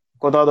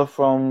got out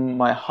from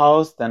my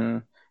house,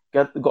 then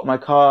got my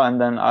car,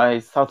 and then I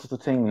started to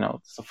think,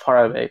 so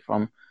far away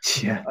from.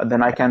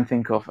 Then I can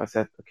think of. I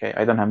said, okay,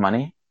 I don't have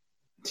money.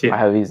 I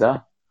have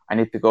visa. I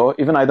need to go.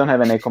 Even I don't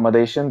have any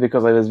accommodation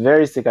because I was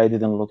very sick. I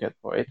didn't look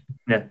for it.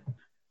 Yeah.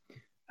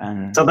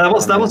 And so that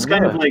was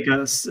kind of like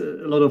a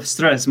lot of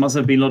stress. Must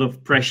have been a lot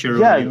of pressure.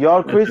 Yeah,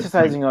 you're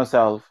criticizing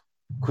yourself.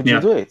 Could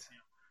you do it?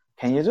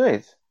 Can you do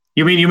it?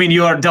 You mean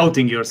you are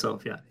doubting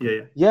yourself? Yeah.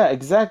 Yeah,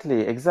 exactly.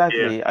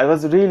 Yeah. I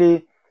was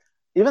really.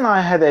 Even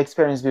I had the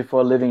experience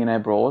before living in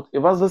abroad. It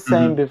was the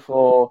same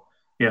before.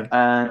 Yeah.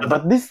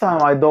 But this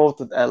time I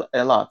doubted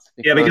a lot.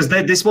 Because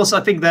this was,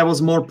 I think there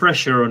was more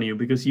pressure on you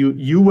because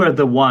you were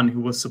the one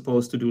who was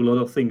supposed to do a lot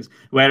of things.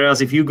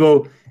 Whereas if you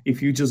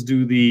just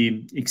do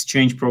the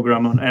exchange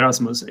program on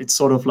Erasmus, it's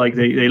sort of like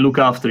they look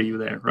after you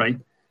there, right?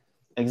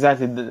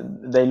 Exactly.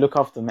 They look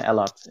after me a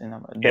lot.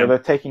 They were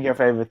taking care of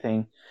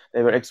everything.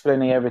 They were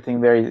explaining everything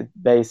very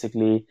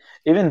basically.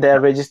 Even they're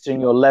registering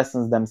your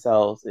lessons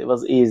themselves. It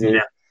was easy.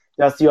 Yeah.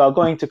 Just you are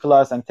going to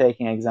class and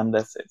taking exam,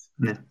 that's it.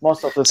 Yeah.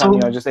 Most of the time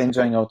you are just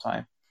enjoying your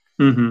time.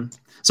 Mm-hmm.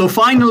 So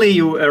finally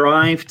you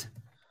arrived,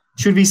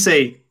 should we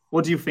say,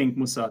 what do you think,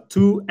 Musa,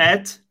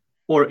 at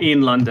or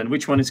in London?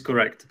 Which one is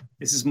correct?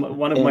 This is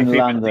one of my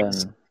favorite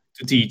things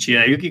to teach.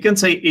 Yeah, you can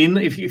say in.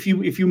 If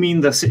you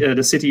mean the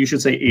city, you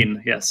should say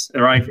in. Yes,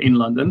 arrive in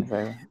London.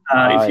 Okay.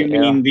 If you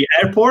mean the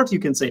airport, you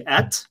can say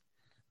at.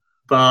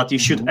 But you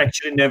should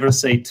actually never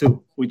say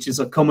to, which is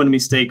a common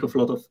mistake of a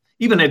lot of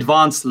even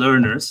advanced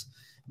learners.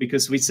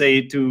 Because we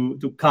say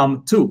to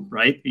come to,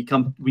 right?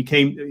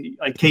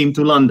 I came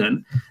to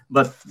London,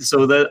 but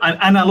so that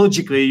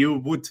analogically you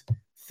would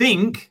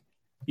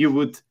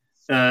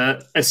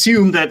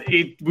assume that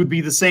it would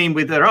be the same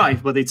with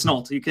arrive, but it's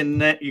not. You can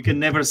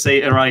never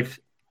say arrive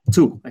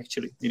to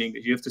actually in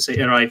English. You have to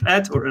say arrive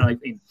at or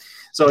arrive in.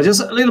 So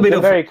just a little bit of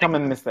a very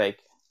common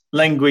mistake.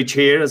 Language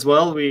here as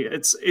well.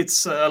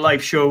 It's a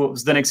live show.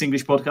 It's the Next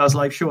English Podcast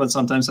live show, and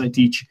sometimes I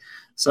teach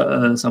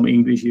some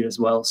English here as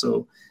well.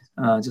 So.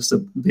 Just a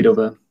bit of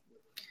a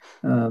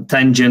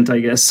tangent, I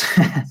guess.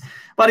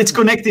 But it's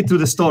connected to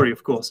the story,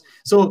 of course.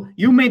 So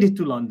you made it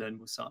to London,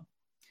 Musa.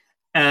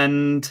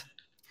 And,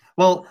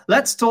 well,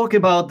 let's talk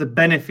about the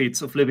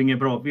benefits of living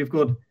abroad. We've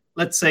got,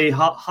 let's say,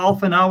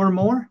 half an hour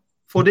more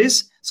for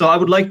this. So I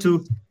would like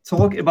to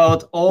talk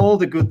about all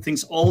the good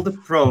things, all the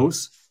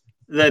pros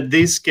that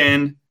this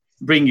can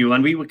bring you,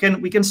 and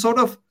we can sort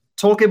of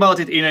talk about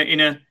it in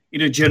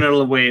a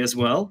general way as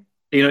well.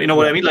 You know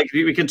what I mean? Like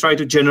we can try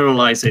to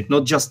generalize it,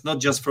 not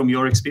just from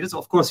your experience.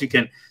 Of course, you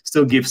can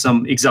still give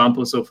some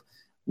examples of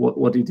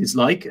what it is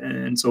like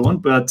and so on.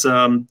 But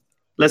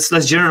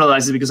let's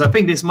generalize it, because I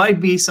think this might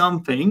be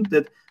something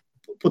that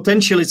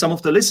potentially some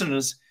of the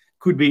listeners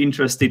could be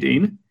interested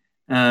in.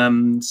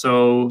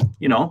 So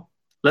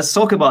let's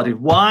talk about it.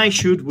 Why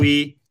should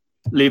we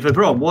live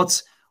abroad?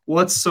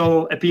 What's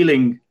so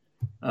appealing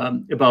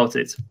about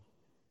it?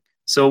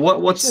 So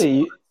what's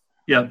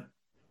yeah.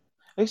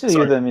 Actually, you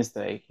did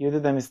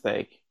a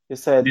mistake. You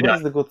said, what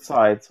is the good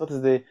sides? What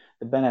is the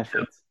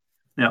benefits?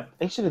 Yeah.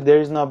 Actually,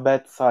 there is no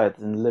bad side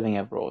in living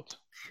abroad.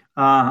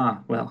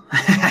 Well,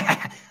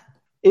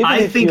 even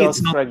I if think you're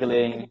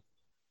struggling.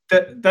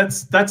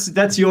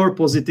 That's your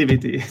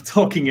positivity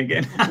talking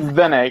again.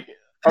 Zenek.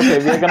 Okay,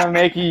 we're gonna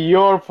make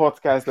your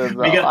podcast as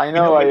well. I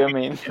know what you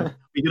mean.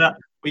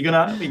 We're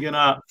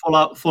gonna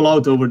fall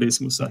out over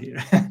this, Musa.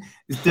 Here,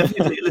 it's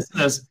definitely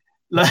listeners.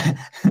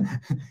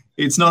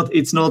 It's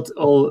not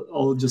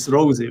all just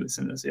rosy,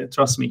 listeners. Yeah,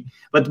 trust me.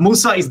 But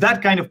Musa is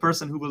that kind of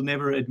person who will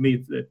never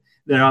admit that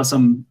there are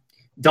some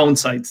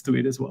downsides to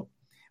it as well,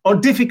 or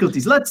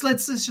difficulties. Let's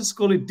just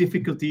call it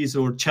difficulties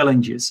or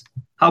challenges.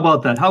 How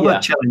about that? How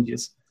about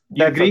challenges?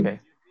 You agree? Okay.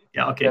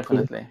 Yeah. Okay.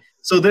 Definitely. Cool.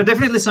 So there are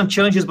definitely some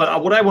challenges,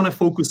 but what I want to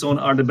focus on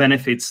are the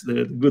benefits,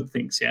 the good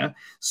things. Yeah.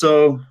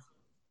 So,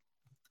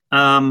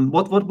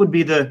 what would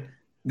be the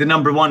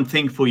number one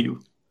thing for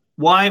you?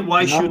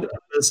 Why should a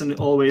person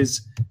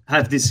always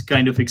have this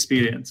kind of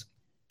experience?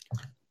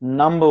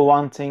 Number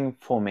one thing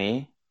for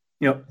me,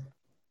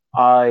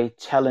 I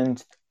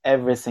challenged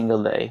every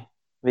single day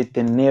with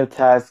the new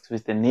tasks,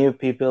 with the new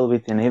people,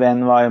 with the new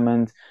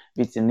environment,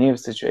 with the new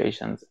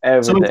situations.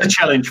 Every day. It's a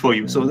challenge for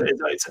you. So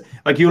it's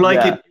like you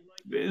like it.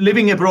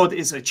 Living abroad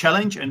is a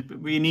challenge, and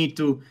we need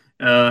to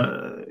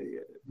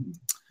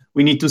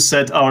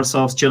set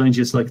ourselves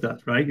challenges like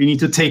that, right? We need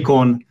to take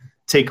on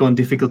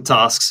difficult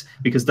tasks,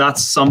 because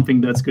that's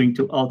something that's going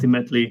to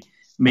ultimately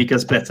make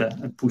us better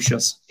and push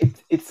us.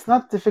 It's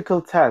not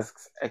difficult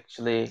tasks,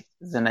 actually,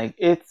 Zenek.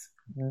 It's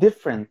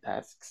different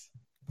tasks.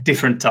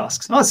 Different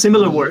tasks. Oh,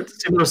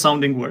 similar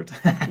sounding word.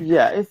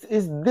 Yeah,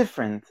 it's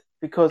different,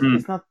 because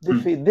it's not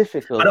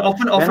difficult. But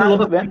often a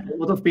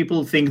lot of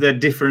people think that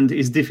different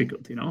is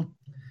difficult,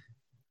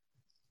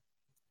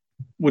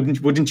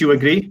 Wouldn't you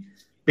agree?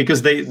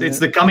 Because it's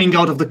the coming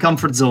out of the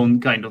comfort zone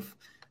kind of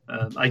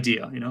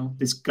idea,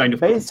 this kind of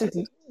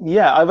basically concept.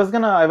 Yeah, I was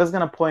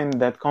gonna point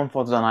that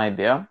comfort zone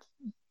idea.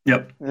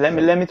 Yep.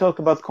 Let me talk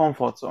about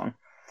comfort zone.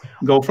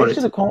 Go for it.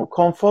 Actually,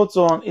 comfort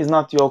zone is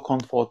not your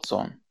comfort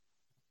zone.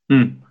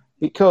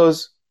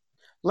 Because,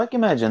 like,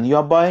 imagine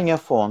you're buying a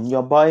phone,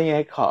 you're buying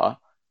a car,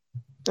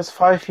 just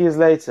 5 years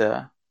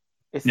later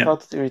it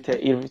starts to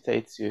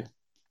irritates you,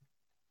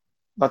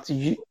 but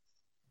you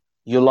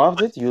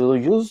loved it, you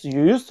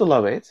used to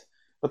love it,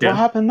 but what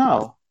happened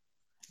now?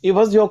 It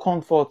was your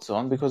comfort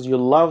zone because you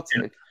loved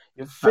it,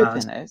 you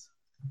fit in it,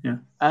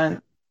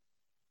 and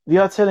we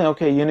are telling,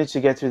 okay, you need to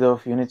get rid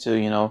of, you need to,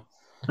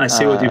 I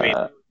see what you mean.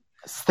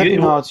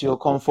 Stepping out your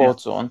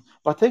comfort zone,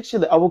 but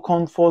actually our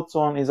comfort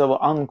zone is our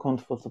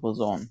uncomfortable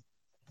zone.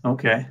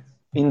 Okay.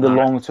 In the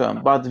long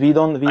term, but we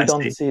don't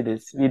see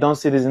this. We don't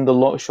see this in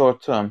the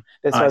short term.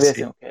 That's why we're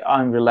saying, okay,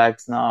 I'm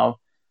relaxed now,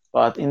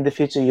 but in the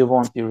future you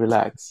won't be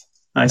relaxed.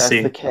 That's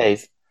the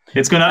case.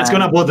 It's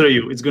gonna bother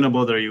you. It's gonna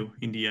bother you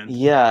in the end.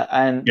 Yeah,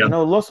 and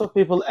lots of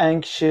people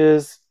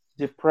anxious,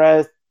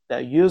 depressed.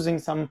 They're using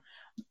some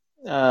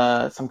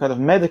kind of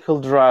medical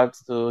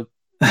drugs to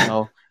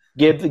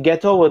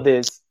get over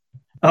this.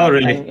 Oh,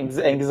 really?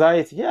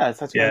 Anxiety. Yeah,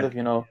 such kind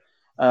of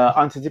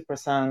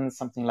antidepressants,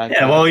 something like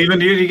that. Yeah, well, even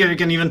you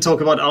can even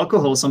talk about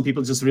alcohol. Some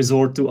people just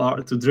resort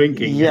to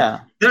drinking. Yeah,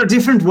 there are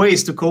different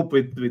ways to cope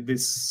with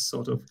this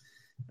sort of.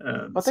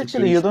 But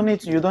actually, you don't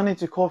need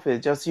to cope with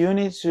it. Just you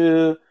need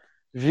to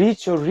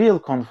reach your real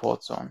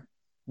comfort zone,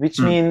 which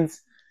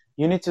means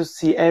you need to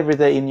see every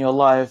day in your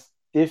life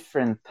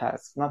different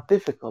tasks, not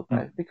difficult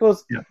tasks,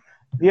 because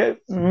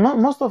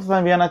most of the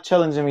time we are not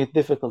challenging with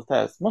difficult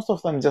tasks. Most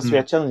of the time, we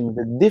are challenging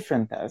with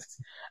different tasks,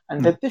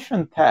 and the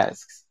different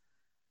tasks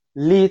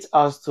lead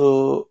us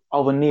to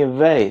our new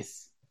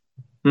ways.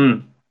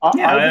 I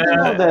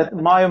didn't know that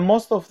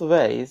most of the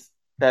ways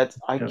that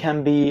I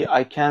can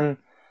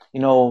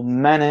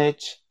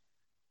manage.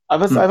 I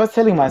was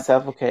telling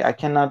myself, okay, I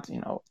cannot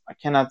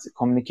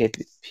communicate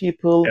with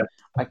people.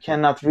 I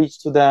cannot reach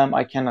to them.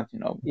 I cannot,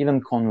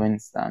 even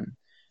convince them.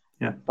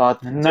 Yeah.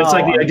 But so it's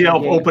like the idea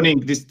of opening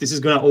this is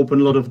going to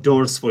open a lot of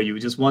doors for you.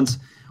 Just once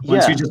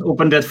you just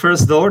open that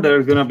first door, there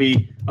are going to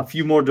be a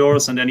few more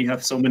doors, and then you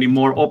have so many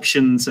more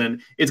options,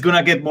 and it's going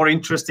to get more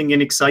interesting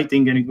and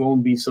exciting, and it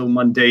won't be so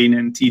mundane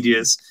and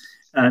tedious.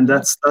 And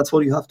that's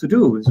what you have to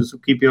do, is just to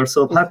keep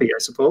yourself happy, I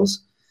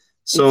suppose.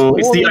 So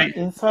it's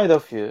inside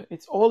of you.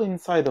 It's all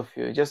inside of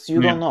you. Just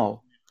you don't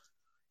know.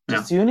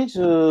 Just you need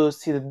to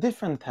see the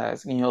different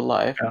tasks in your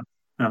life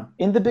Yeah.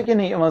 In the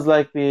beginning, it was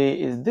like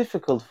it's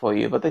difficult for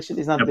you, but actually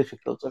it's not Yep.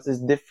 difficult, just it's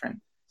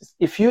different.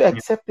 If you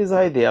accept this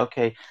idea,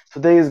 okay,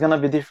 today is gonna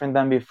be different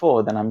than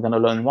before, then I'm gonna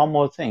learn one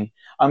more thing.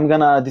 I'm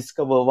gonna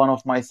discover one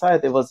of my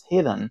side that was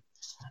hidden.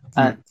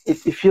 And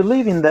if you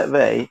live in that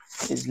way,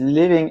 is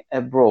living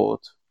abroad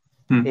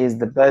is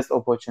the best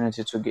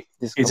opportunity to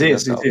discover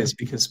yourself. It is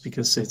because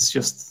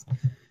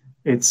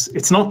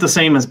it's not the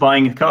same as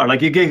buying a car.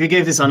 Like you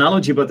gave this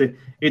analogy, but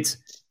it's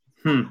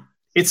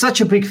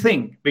such a big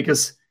thing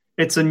because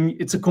it's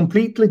a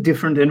completely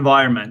different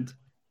environment.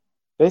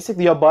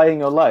 Basically, you're buying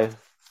your life.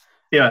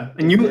 Yeah,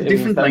 a new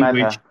different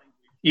language.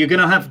 You're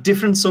gonna have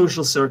different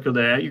social circle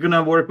there. You're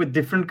gonna work with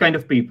different kind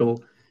of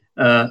people.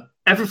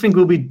 Everything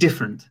will be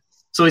different.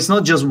 So it's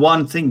not just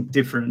one thing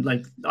different.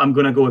 Like I'm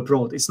gonna go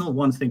abroad. It's not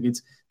one thing.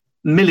 It's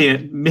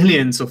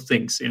millions of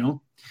things. You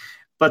know.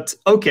 But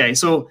okay,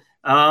 so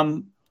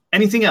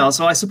anything else?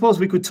 So I suppose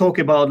we could talk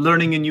about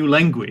learning a new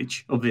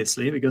language,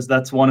 obviously, because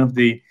that's one of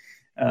the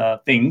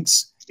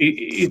things.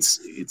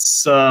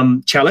 It's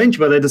challenge,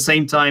 but at the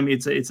same time,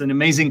 it's an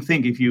amazing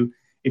thing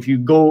if you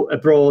go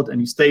abroad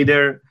and you stay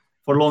there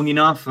for long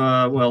enough.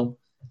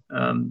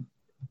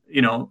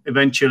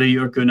 Eventually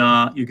you're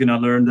gonna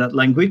learn that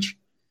language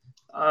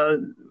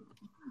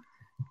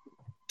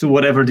to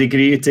whatever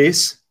degree it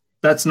is.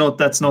 That's not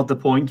the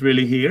point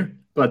really here.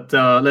 But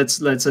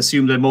let's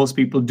assume that most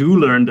people do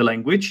learn the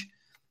language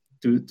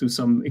to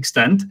some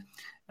extent.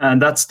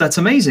 And that's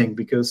amazing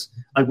because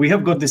like we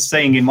have got this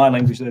saying in my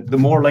language that the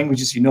more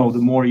languages you know, the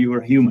more you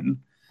are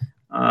human.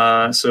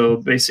 So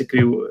basically,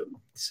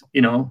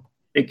 you know,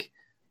 like,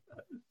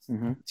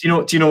 do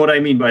you know what I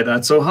mean by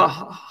that? So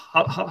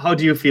how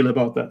do you feel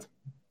about that?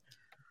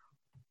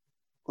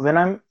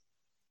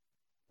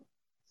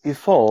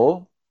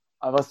 Before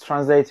I was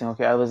translating,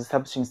 okay, I was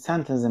establishing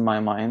sentence in my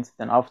mind.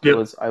 Then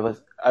afterwards, I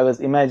was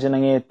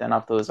imagining it. Then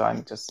afterwards,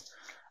 I'm just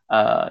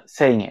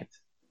saying it.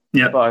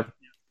 Yeah. But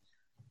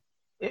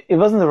it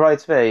wasn't the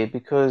right way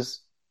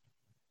because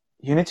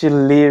you need to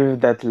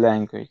live that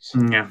language.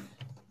 Yeah.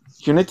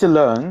 You need to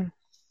learn,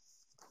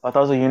 but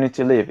also you need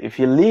to live. If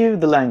you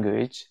live the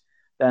language,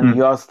 then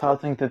you are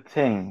starting to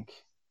think.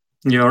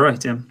 You're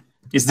right. Yeah.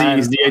 It's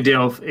the idea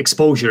of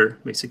exposure,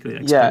 basically.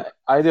 Yeah,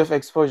 idea of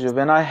exposure.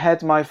 When I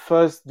had my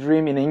first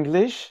dream in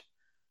English,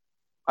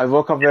 I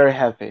woke up very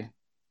happy.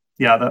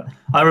 Yeah,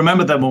 I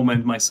remember that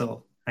moment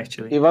myself,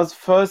 actually. It was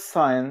first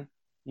sign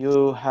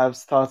you have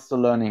started to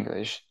learn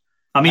English.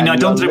 I mean, I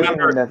don't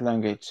remember that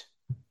language.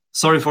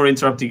 Sorry for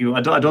interrupting you.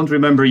 I don't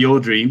remember your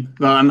dream.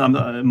 Well,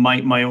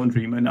 my own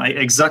dream, and I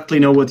exactly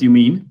know what you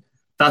mean.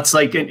 That's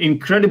like an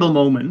incredible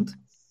moment,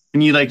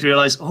 and you like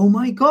realize, oh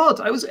my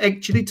God, I was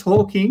actually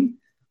talking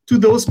to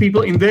those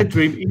people in their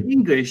dream in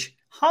English.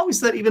 How is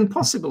that even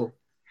possible?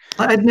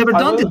 I had never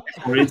done it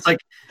before. It's like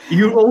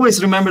you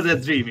always remember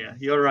that dream. Yeah,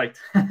 you're right.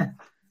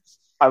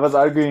 I was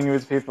arguing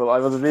with people. I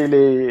was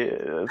really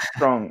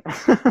strong.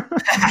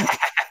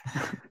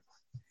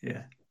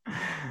 Yeah.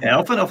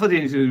 Often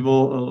it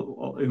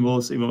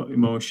involves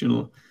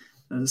emotional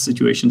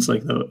situations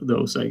like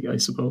those, I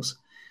suppose.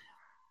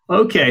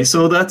 Okay,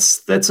 so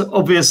that's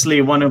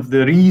obviously one of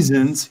the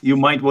reasons you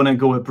might want to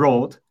go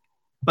abroad.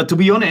 But to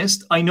be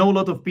honest, I know a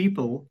lot of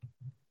people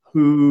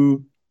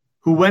who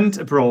went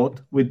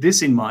abroad with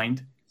this in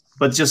mind,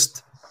 but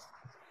just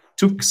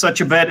took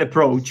such a bad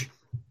approach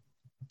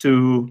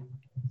to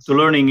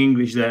learning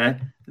English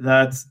there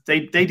that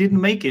they didn't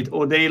make it,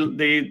 or they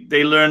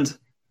learned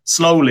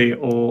slowly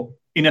or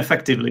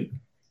ineffectively,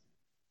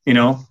 you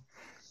know.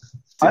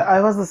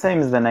 I was the same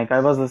as Denek. I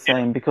was the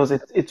same because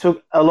it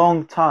took a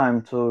long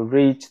time to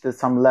reach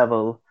some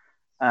level,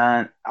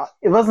 and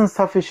it wasn't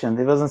sufficient.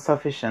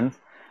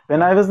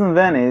 When I was in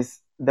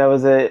Venice, there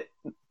was a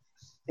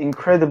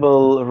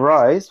incredible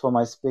rise for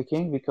my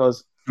speaking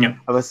because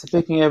I was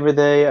speaking every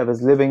day. I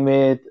was living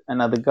with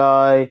another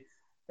guy,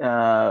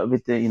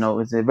 with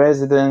the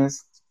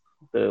residents,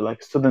 the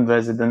student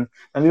resident,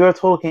 and we were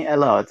talking a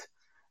lot.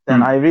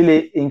 Then I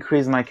really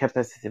increased my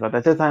capacity. But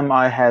at the time,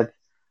 I had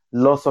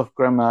lots of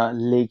grammar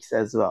leaks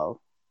as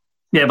well.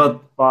 Yeah,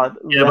 but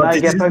when I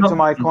get back to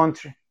my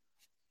country,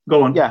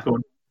 go on.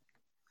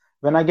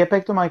 When I go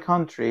back to my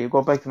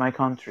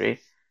country,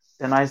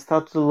 then I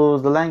start to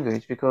lose the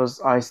language because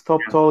I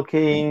stopped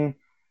talking.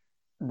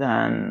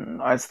 Then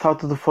I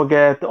started to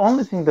forget. The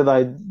only thing that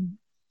I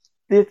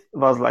did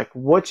was like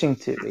watching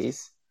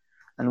TVs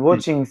and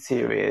watching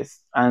series.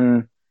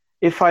 And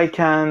if I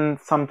can,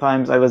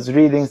 sometimes I was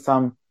reading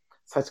some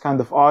such kind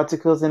of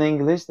articles in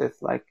English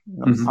that's like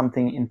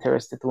something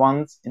interesting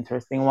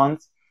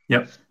ones.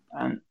 Yep.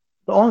 And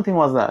the only thing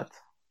was that.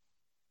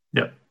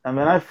 Yep. And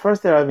when I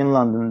first arrived in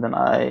London, then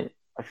I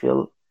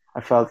felt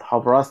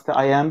how rusty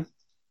I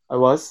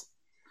was.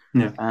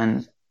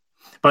 Yeah.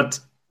 But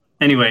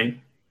anyway,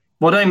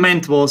 what I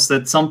meant was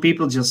that some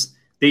people just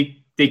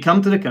they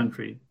come to the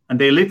country and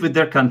they live with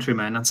their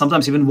countrymen and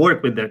sometimes even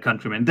work with their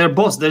countrymen. Their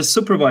boss, their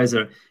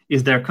supervisor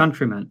is their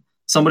countryman.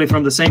 Somebody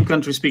from the same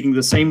country speaking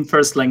the same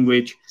first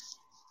language.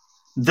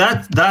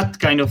 That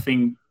kind of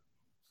thing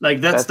Like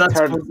that's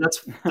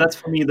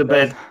for me the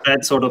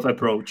bad sort of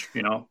approach,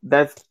 you know.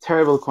 That's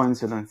terrible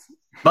coincidence.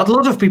 But a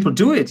lot of people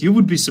do it. You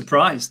would be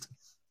surprised.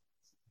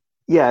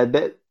 Yeah,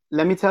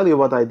 let me tell you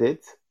what I did.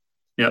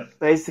 Yeah.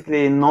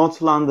 Basically,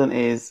 North London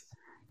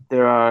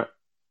there are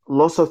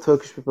lots of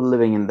Turkish people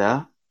living in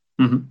there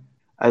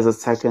as a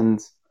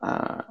second,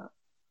 how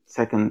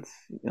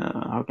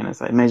can I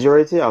say,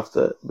 majority of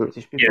the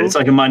British people. Yeah, it's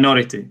like a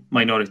minority.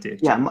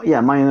 Actually.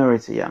 Yeah,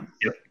 minority. Yeah.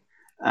 Yep.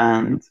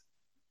 And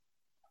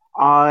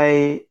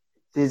I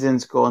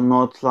didn't go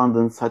North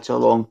London such a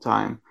long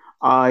time.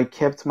 I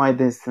kept my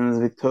distance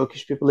with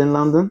Turkish people in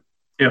London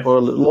for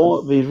a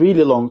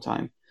really long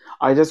time.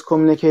 I just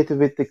communicated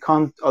with the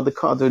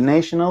other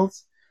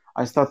nationals.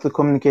 I started to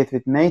communicate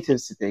with native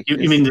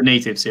speakers. You mean the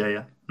natives?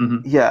 Yeah.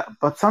 Mm-hmm. Yeah,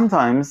 but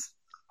sometimes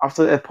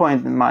after a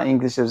point, my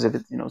English was a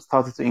bit,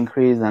 started to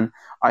increase, and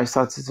I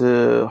started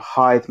to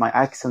hide my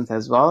accent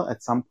as well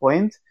at some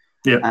point.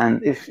 Yeah.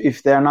 And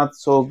if they're not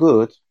so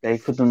good, they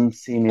couldn't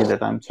see me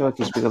that I'm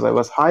Turkish because I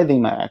was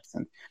hiding my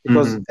accent.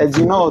 Because as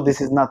you know,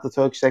 this is not the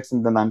Turkish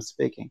accent that I'm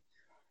speaking.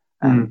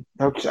 And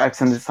Turkish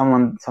accent is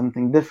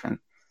something different.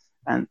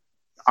 And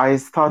I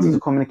started to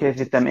communicate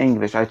with them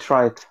English. I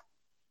tried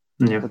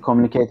to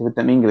communicate with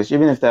them English.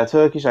 Even if they're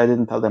Turkish, I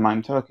didn't tell them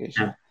I'm Turkish.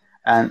 Yeah.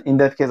 And in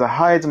that case, I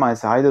hide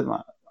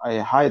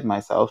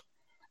myself,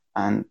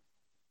 and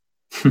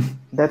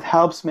that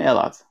helps me a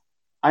lot.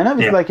 I know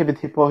it's like a bit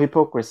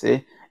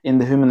hypocrisy in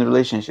the human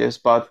relationships,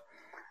 but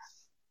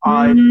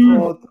I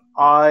thought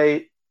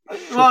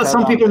Well,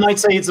 some people might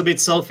say it's a bit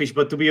selfish,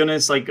 but to be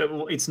honest, like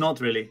it's not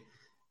really.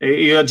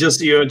 You're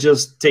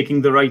just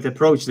taking the right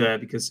approach there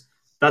because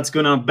that's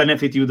gonna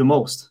benefit you the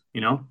most,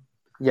 you know.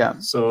 Yeah.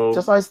 So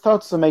I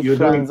started to make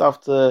friends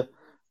after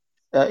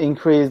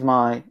increase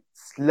my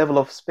level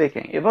of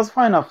speaking. It was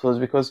fine afterwards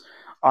because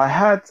I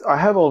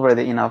have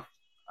already enough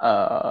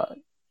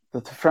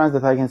the friends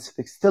that I can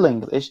speak still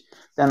English.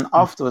 Then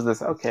afterwards, they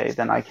say, okay,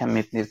 then I can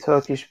meet new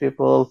Turkish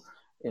people.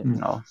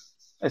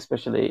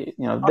 Especially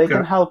they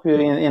can help you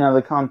in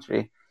another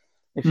country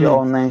if you're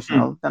all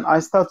national. Then I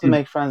start to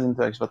make friends in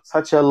Turkish. But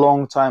such a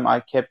long time I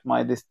kept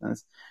my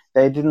distance.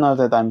 They didn't know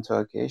that I'm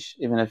Turkish,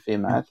 even if we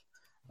met,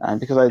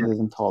 because I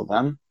didn't tell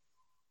them.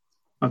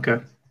 Okay.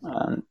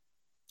 And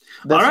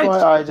that's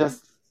why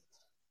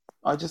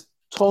I just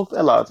talked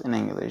a lot in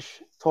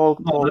English.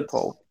 Talk.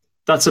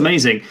 That's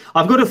amazing.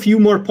 I've got a few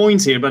more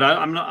points here, but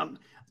I'm not.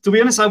 To be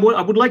honest, I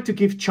would like to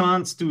give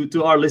chance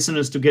to our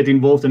listeners to get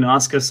involved and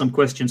ask us some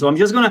questions. So I'm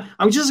just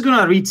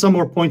gonna read some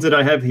more points that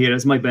I have here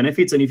as my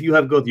benefits, and if you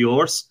have got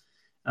yours,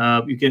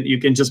 you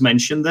can just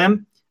mention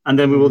them, and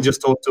then we will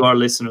just talk to our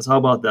listeners. How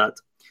about that?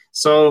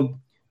 So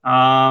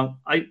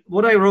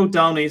what I wrote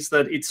down is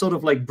that it sort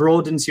of like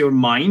broadens your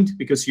mind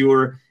because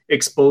you're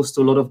exposed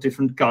to a lot of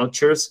different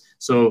cultures.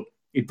 So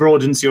it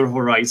broadens your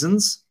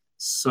horizons.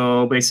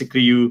 So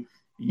basically,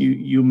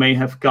 you may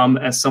have come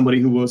as somebody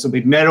who was a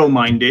bit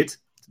narrow-minded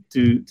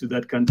to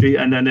that country,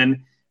 and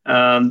then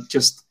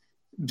just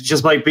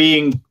by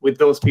being with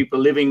those people,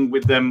 living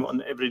with them on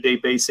an everyday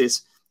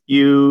basis,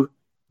 you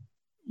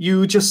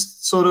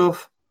just sort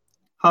of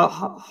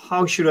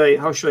how should I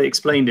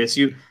explain this?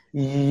 You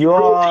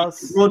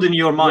broaden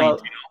your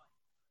mind.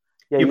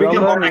 You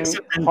become more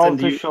acceptant how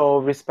to show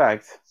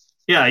respect.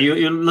 Yeah,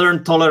 you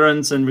learn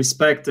tolerance and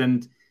respect,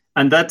 and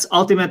that's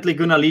ultimately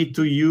going to lead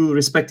to you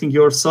respecting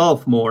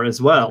yourself more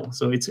as well.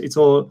 So it's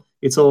all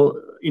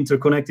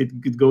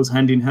interconnected. It goes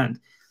hand in hand.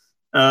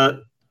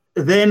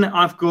 Then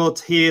I've got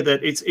here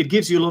that it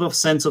gives you a lot of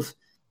sense of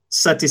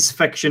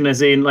satisfaction,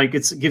 as in like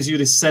it gives you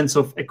this sense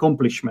of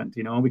accomplishment,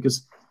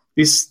 because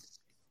this,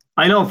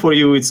 I know for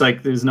you it's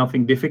like there's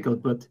nothing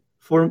difficult, but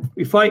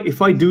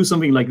if I do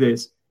something like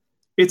this,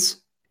 it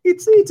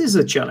is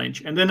a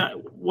challenge, and then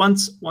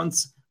once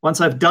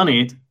I've done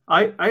it,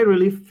 I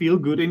really feel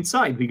good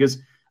inside because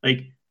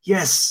like,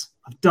 yes,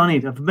 I've done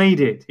it, I've made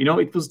it.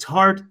 It was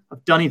hard,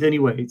 I've done it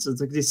anyway. It's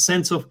like this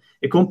sense of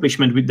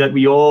accomplishment that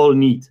we all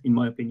need, in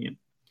my opinion.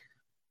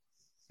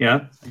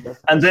 Yeah.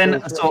 And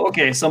then,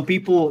 some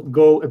people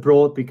go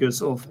abroad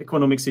because of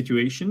economic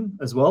situation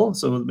as well.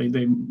 So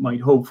they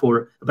might hope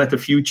for a better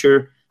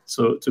future.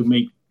 So to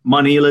make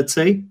money, let's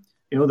say,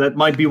 that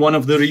might be one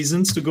of the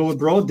reasons to go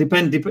abroad.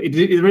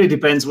 It really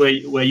depends where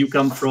you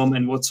come from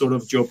and what sort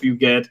of job you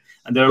get.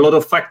 And there are a lot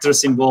of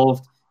factors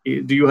involved.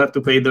 Do you have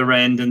to pay the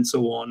rent and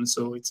so on?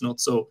 So it's not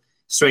so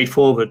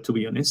straightforward, to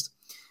be honest.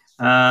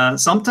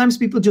 Sometimes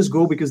people just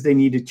go because they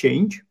need a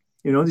change.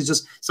 It's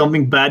just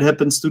something bad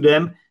happens to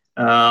them.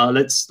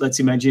 Let's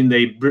imagine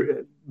they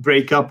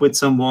break up with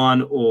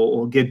someone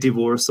or get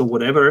divorced or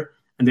whatever,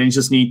 and then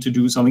just need to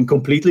do something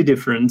completely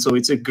different. So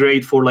it's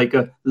great for like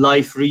a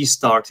life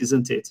restart,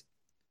 isn't it?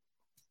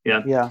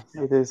 Yeah,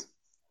 it is.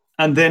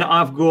 And then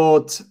I've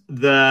got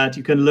that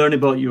you can learn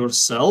about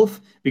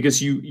yourself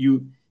because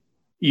you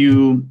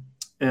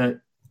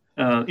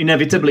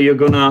inevitably you're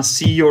gonna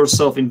see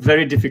yourself in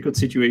very difficult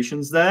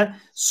situations there.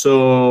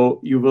 So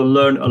you will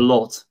learn a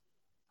lot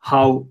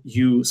how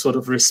you sort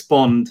of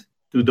respond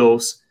to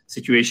those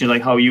situations,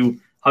 like how you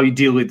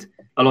deal with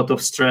a lot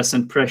of stress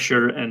and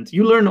pressure, and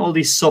you learn all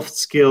these soft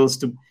skills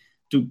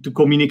to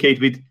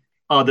communicate with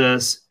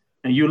others,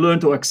 and you learn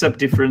to accept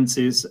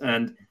differences,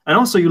 and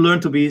also you learn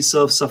to be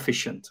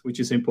self-sufficient, which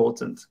is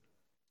important,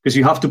 because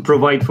you have to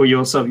provide for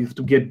yourself, you have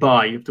to get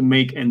by, you have to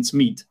make ends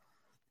meet.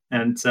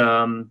 And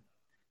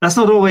that's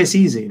not always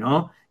easy,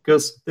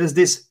 because there's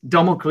this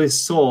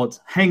Damocles sword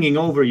hanging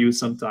over you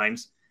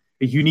sometimes.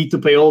 You need to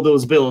pay all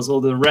those bills,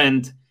 all the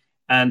rent,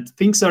 and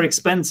things are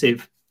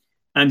expensive,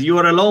 and you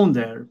are alone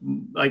there.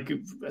 Like,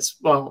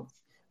 well,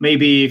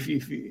 maybe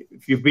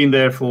if you've been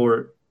there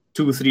for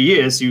 2-3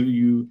 years,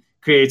 you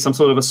create some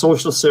sort of a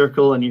social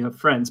circle and you have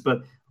friends.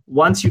 But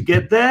once you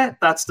get there,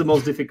 that's the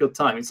most difficult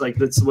time. It's like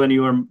that's when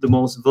you are the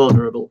most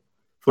vulnerable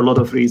for a lot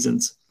of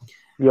reasons.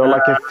 You're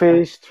like a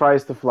fish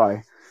tries to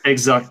fly.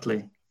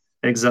 Exactly.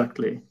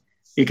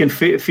 You can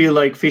feel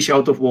like fish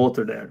out of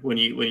water there when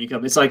you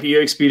come. It's like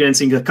you're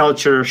experiencing a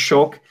culture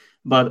shock,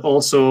 but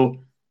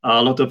also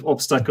a lot of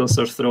obstacles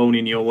are thrown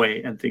in your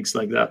way and things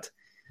like that.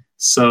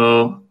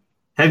 So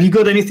have you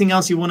got anything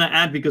else you want to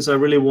add? Because I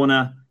really want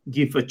to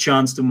give a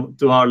chance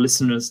to our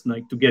listeners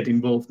to get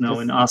involved now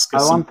and ask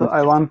us.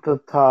 I want to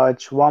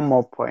touch one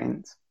more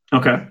point.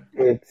 Okay.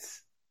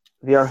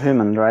 We are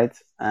human, right?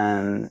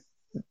 And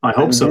I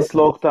hope so. This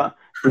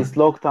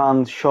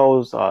lockdown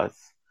shows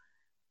us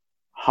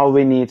how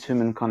we need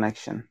human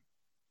connection.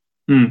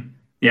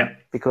 Yeah.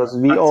 Because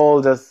we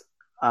all just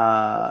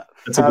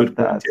felt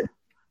that.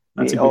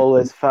 We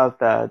always felt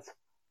that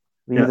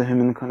we need a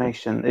human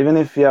connection. Even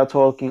if we are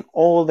talking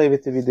all day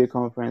with the video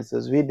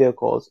conferences, video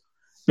calls,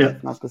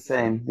 it's not the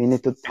same. We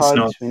need to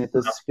touch, we need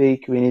to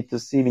speak, we need to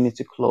see, we need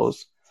to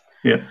close.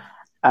 Yeah.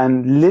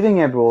 And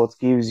living abroad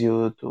gives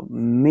you to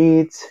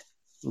meet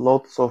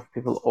lots of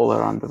people all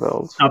around the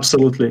world.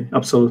 Absolutely.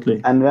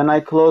 And when I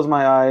close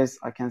my eyes,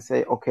 I can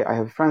say, okay, I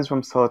have friends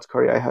from South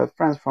Korea, I have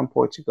friends from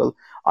Portugal,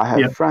 I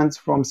have friends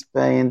from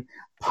Spain,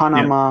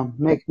 Panama,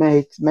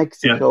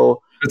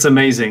 Mexico. It's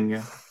amazing.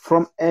 Yeah.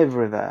 From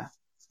everywhere.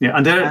 Yeah,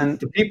 and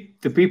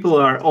the people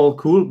are all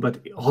cool, but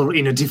all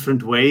in a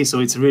different way. So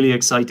it's really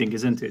exciting,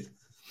 isn't it?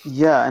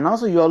 Yeah, and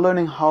also you are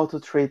learning how to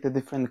treat the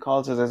different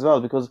cultures as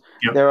well, because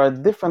there are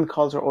different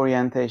culture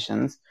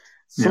orientations.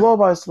 Slow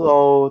by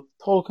slow,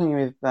 talking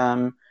with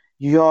them,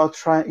 you are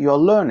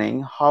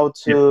learning how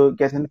to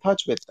get in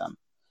touch with them.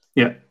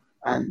 Yeah,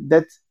 and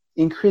that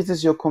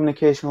increases your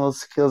communicational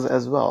skills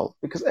as well,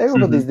 because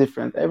everybody is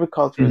different, every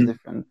culture is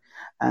different,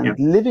 and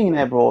living in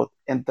abroad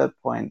at that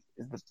point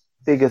is the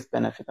biggest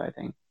benefit, I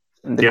think,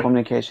 in the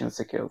communication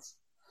skills.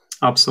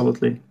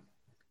 Absolutely.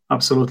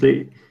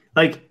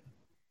 Like,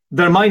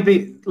 there might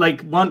be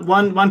like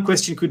one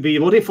question could be,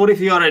 what if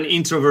you are an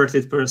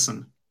introverted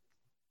person?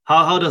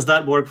 How does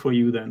that work for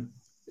you then,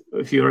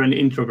 if you're an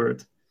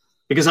introvert?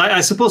 Because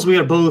I suppose we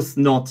are both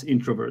not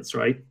introverts,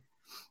 right?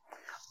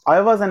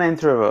 I was an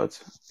introvert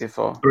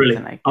before.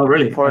 Really? Oh,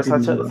 really? For I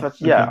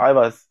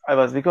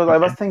was because I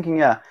was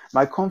thinking,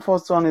 my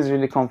comfort zone is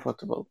really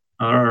comfortable.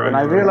 All right. And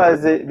I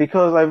realized it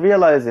because I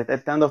realized it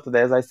at the end of the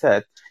day, as I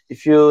said,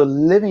 if you're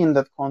living in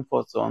that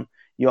comfort zone,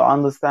 your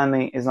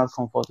understanding is not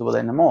comfortable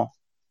anymore.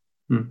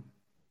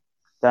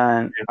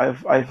 Then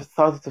I've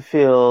started to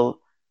feel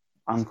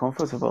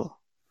uncomfortable.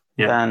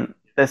 Then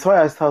that's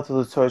why I started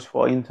to search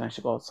for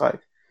internship outside.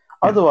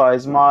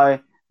 Otherwise,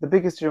 the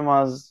biggest dream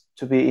was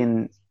to be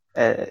in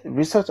a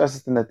research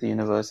assistant at the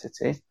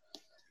university,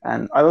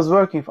 and I was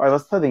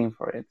studying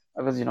for it.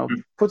 I was,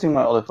 putting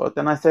my all effort.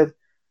 Then I said,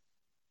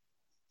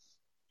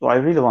 do I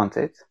really want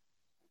it?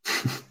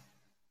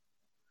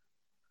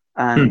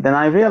 And then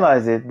I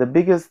realized the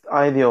biggest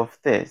idea of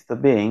this, the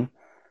being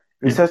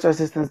research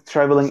assistants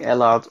traveling a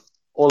lot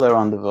all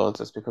around the world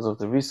just because of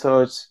the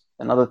research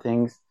and other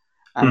things,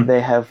 and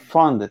they have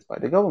funded by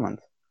the government.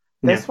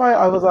 That's why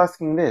I was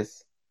asking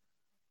this.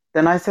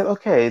 Then I said,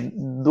 okay,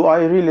 do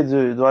I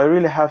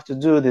really have to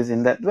do this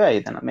in that way?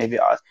 Then maybe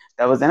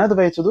there was another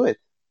way to do it.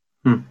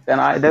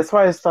 That's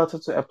why I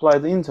started to apply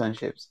the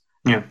internships.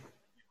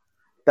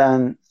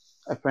 Then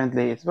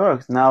apparently it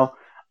works. Now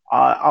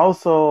I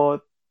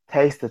also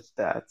tasted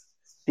that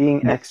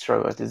being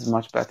extrovert is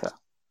much better.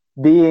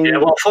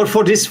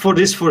 For this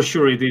for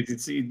sure,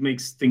 it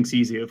makes things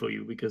easier for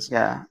you, because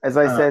as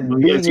I said,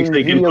 being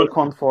in real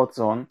comfort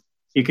zone,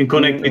 you can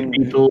connect with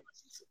people.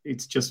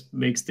 It just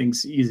makes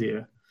things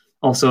easier.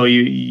 Also,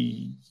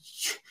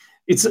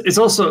 it's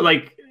also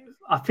like,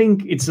 I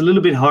think it's a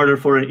little bit harder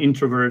for an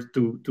introvert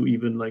to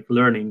even like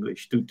learn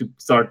English, to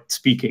start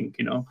speaking,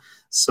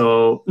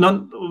 So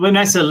when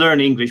I say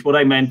learn English, what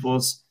I meant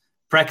was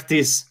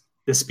practice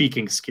the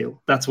speaking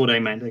skill. That's what I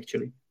meant,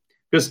 actually,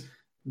 because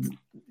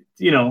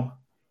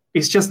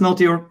it's just not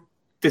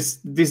this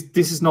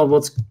is not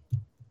what's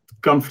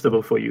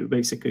comfortable for you,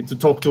 basically, to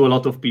talk to a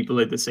lot of people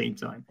at the same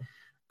time.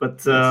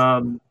 But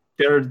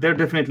there are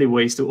definitely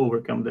ways to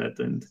overcome that,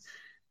 and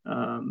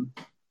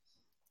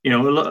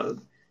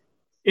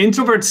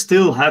introverts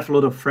still have a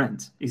lot of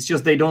friends. It's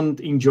just they don't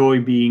enjoy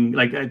being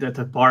like at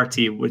a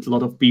party with a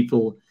lot of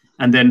people,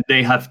 and then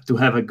they have to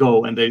have a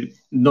go, and they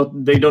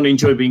don't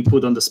enjoy being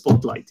put on the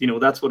spotlight.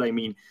 That's what I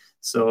mean.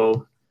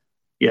 So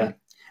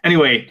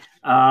Anyway,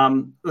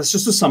 let's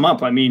just to sum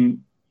up. I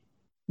mean,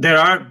 there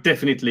are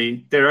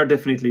definitely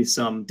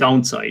some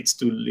downsides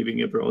to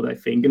living abroad. I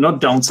think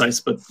not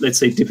downsides, but let's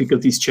say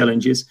difficulties,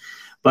 challenges.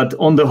 But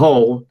on the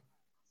whole,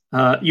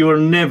 you're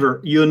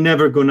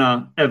never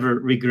gonna ever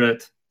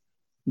regret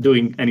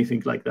doing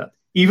anything like that.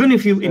 Even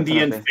if you in the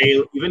end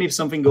fail, even if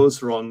something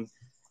goes wrong,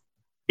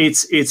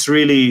 it's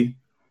really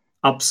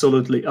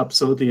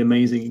absolutely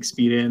amazing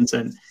experience,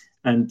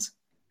 and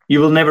you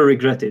will never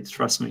regret it.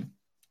 Trust me.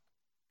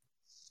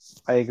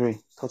 I agree.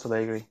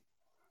 Totally agree.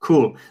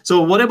 Cool.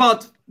 So what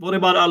about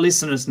our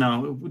listeners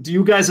now? Do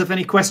you guys have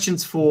any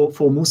questions for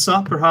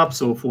Musa,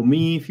 perhaps, or for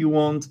me, if you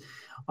want?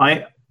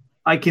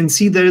 I can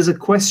see there is a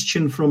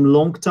question from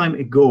long time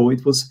ago.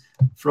 It was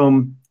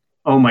from,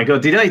 oh my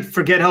God, did I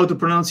forget how to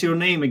pronounce your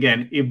name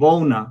again?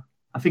 Ivona.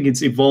 I think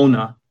it's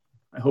Ivona.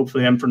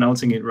 Hopefully I'm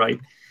pronouncing it right.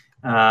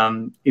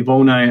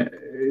 Ivona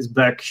is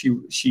back.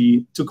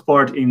 She took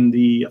part in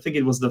I think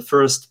it was the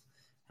first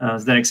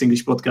the Next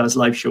English Podcast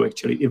live show,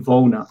 actually.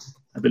 Ivona,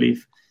 I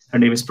believe her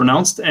name is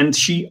pronounced. And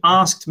she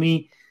asked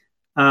me,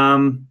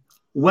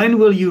 when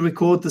will you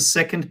record the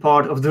second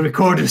part of the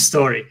recorder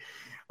story?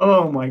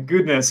 Oh my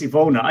goodness,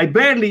 Ivona. I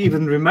barely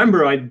even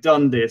remember I'd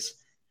done this.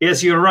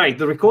 Yes, you're right.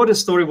 The recorder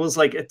story was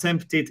like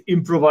attempted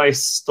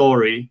improvised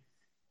story,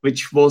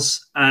 which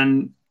was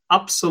an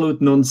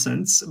absolute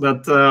nonsense.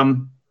 But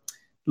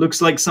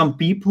looks like some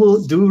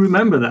people do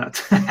remember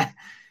that.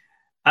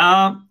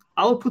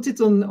 I'll put it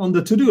on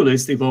the to-do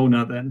list,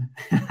 Ivona, then.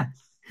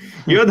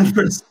 You're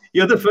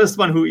the first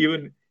one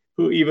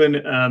who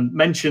even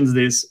mentions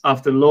this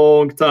after a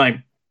long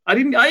time. I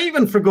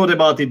even forgot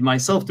about it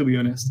myself, to be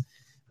honest.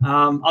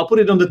 I'll put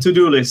it on the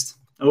to-do list.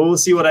 We'll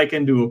see what I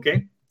can do,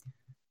 okay?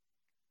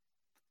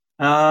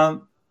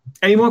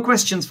 Any more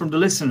questions from the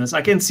listeners?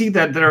 I can see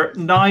that there are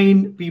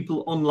 9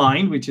 people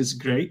online, which is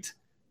great.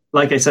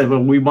 Like I said,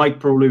 well, we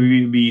might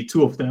probably be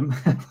 2 of them,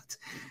 but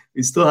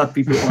we still have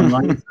people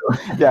online. So.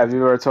 Yeah, we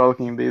were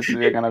talking this.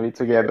 We're gonna be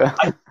together.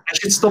 I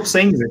should stop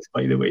saying this,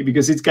 by the way,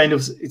 because it's kind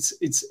of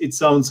it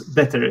sounds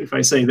better if I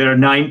say there are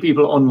 9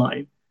 people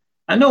online,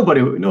 and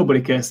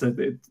nobody cares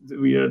that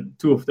we are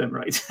 2 of them,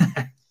 right?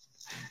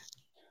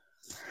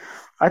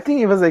 I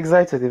think it was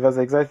excited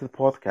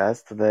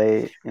podcast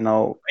today.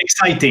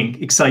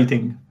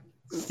 Exciting.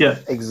 Yeah.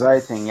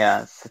 Exciting,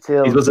 yeah.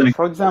 Still,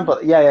 for example,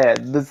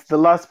 This the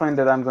last point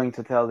that I'm going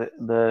to tell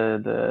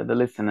the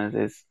listeners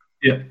is,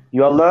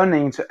 you are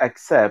learning to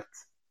accept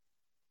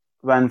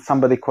when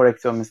somebody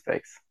corrects your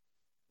mistakes.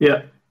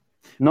 Yeah.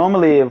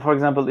 Normally, for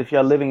example, if you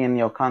are living in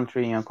your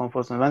country, in your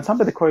comfort zone, when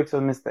somebody corrects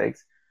your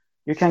mistakes,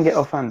 you can get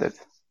offended.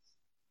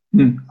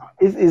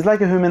 It's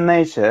like a human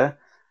nature.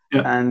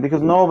 Yeah. And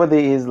because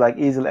nobody is like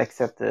easily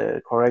accept the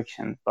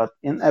correction, but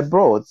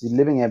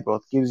living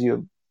abroad gives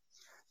you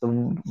the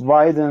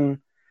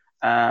widen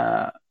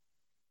the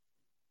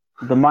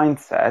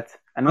mindset,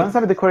 and when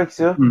somebody corrects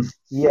you,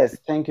 yes,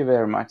 thank you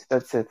very much,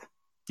 that's it.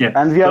 Yeah.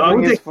 And we are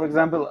doing this, for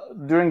example,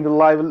 during the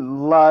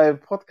live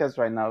podcast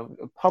right now,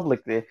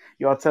 publicly.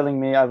 You are telling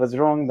me I was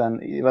wrong, then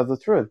it was the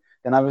truth.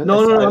 Then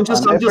I'm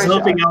just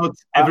helping out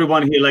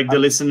everyone here, like the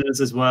listeners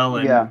as well.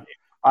 And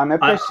I'm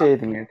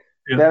appreciating it.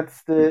 Yeah.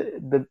 That's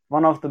the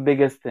one of the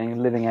biggest things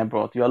living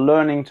abroad. You are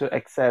learning to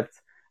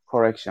accept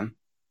correction.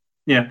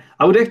 Yeah,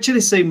 I would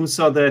actually say,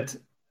 Musa, that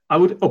I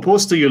would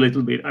oppose to you a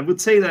little bit. I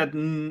would say that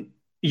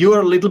you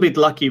are a little bit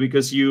lucky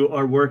because you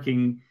are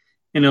working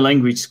in a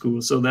language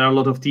school. So there are a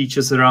lot of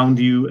teachers around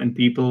you and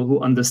people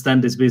who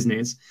understand this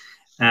business.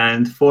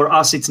 And for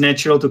us, it's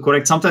natural to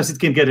correct. Sometimes it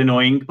can get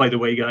annoying, by the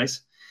way,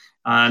 guys.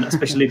 And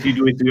especially if you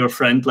do it to your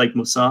friend like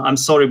Musa. I'm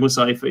sorry,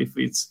 Musa, if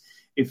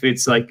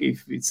it's like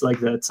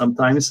that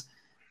sometimes.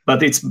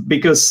 But it's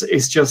because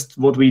it's just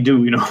what we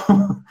do, you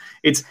know.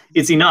 it's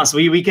in us.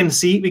 We can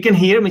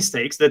hear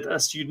mistakes that a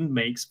student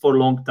makes for a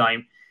long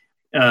time.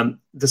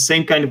 The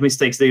same kind of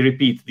mistakes they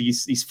repeat,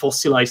 these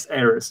fossilized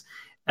errors,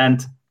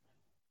 and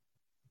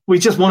we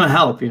just want to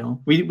help, you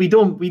know. We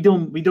don't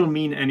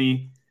mean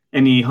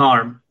any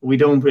harm. We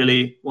don't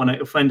really want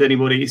to offend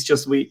anybody. It's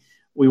just we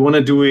want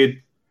to do it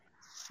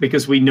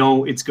because we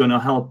know it's going to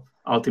help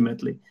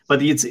ultimately.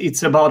 But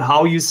it's about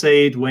how you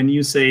say it, when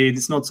you say it.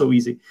 It's not so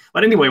easy.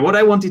 But anyway, what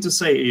I wanted to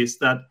say is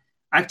that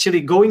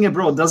actually going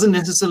abroad doesn't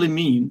necessarily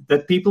mean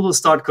that people will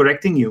start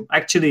correcting you.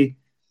 Actually,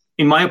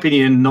 in my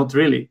opinion, not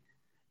really.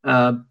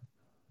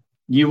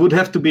 You would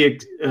have to be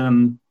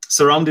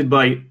surrounded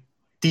by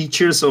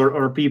teachers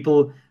or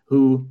people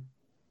who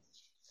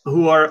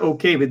are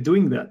okay with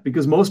doing that,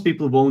 because most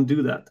people won't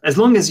do that. As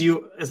long as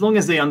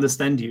they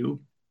understand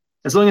you,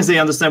 as long as they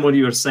understand what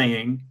you are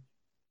saying.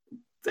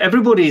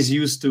 Everybody is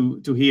used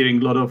to hearing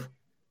a lot of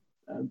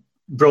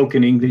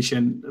broken English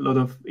and a lot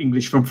of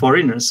English from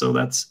foreigners. So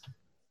that's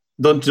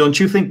don't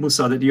you think,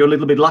 Musa, that you're a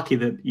little bit lucky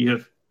that you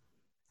have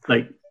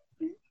like?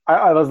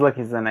 I was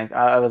lucky, Zenek.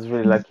 I was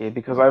really lucky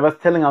because I was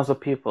telling also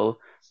people,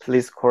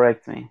 please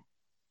correct me,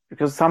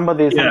 because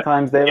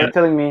sometimes they were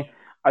telling me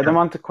I don't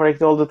want to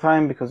correct all the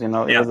time because it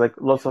was like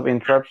lots of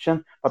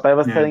interruption. But I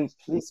was telling,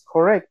 please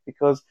correct,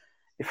 because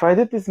if I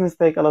did this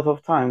mistake a lot of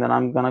time, then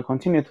I'm gonna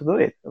continue to do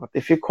it. But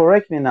if you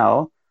correct me now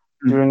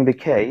during the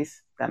case,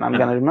 then I'm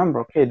gonna remember.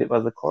 Okay, that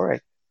was the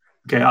correct.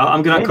 Okay,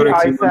 I'm gonna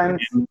correct you.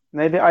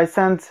 Maybe I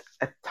sent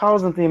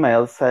 1,000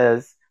 emails.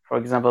 Says, for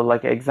example,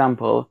 like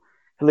example,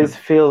 please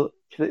fill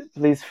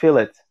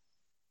it.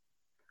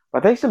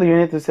 But actually, you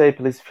need to say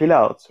please fill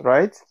out,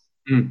 right?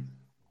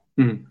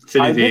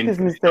 I did this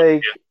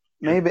mistake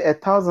maybe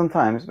 1,000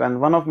 times. When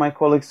one of my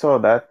colleagues saw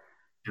that,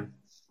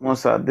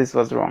 Musa, this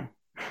was wrong.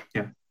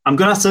 Yeah, I'm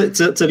gonna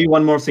tell you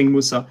one more thing,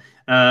 Musa.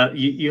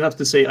 You have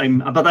to say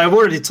but I've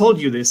already told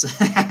you this.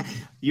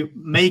 You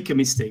make a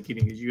mistake in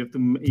English.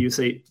 You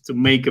say to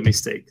make a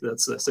mistake.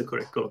 That's the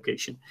correct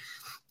collocation.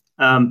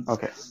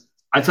 Okay.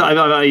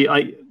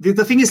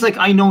 The thing is, like,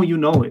 I know you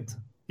know it.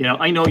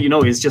 I know you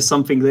know it's just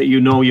something that you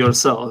know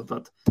yourself,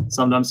 but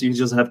sometimes you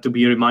just have to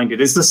be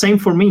reminded. It's the same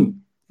for me.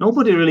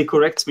 Nobody really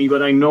corrects me,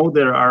 but I know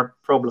there are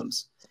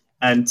problems.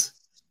 And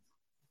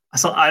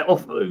so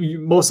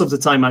most of the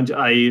time,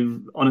 I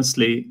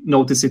honestly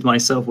notice it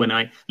myself when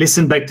I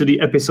listen back to the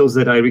episodes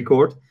that I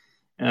record.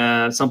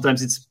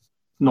 Sometimes it's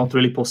not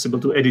really possible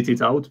to edit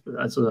it out,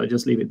 so I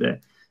just leave it there.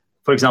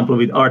 For example,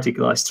 with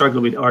articles, I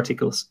struggle with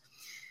articles.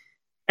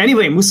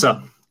 Anyway,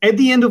 Musa, at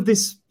the end of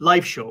this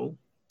live show,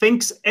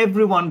 thanks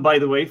everyone, by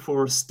the way,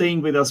 for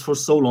staying with us for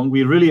so long.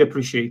 We really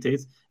appreciate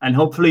it. And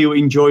hopefully you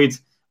enjoyed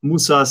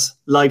Musa's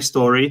life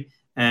story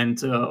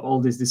and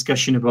all this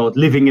discussion about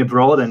living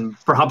abroad. And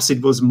perhaps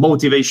it was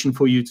motivation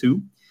for you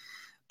too.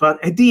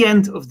 But at the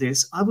end of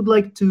this, I would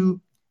like to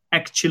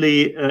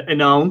actually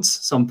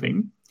announce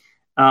something.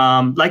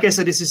 Like I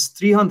said, this is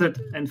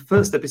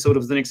 301st episode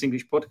of the Next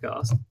English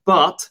podcast.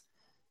 But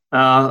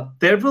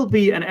there will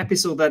be an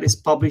episode that is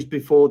published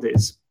before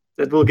this,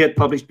 that will get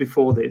published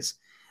before this.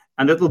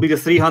 And that will be the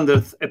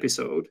 300th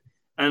episode.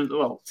 And,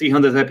 well,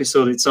 300th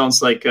episode, it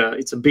sounds like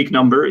it's a big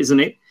number, isn't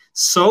it?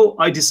 So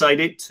I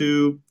decided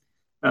to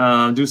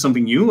do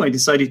something new. I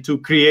decided to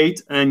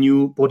create a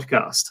new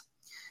podcast.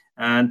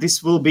 And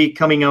this will be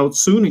coming out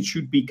soon. It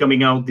should be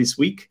coming out this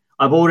week.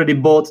 I've already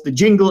bought the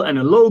jingle and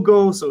a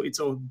logo, so it's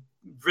all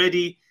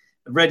ready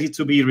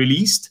to be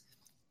released.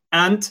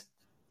 And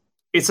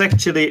it's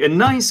actually a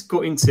nice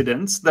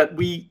coincidence that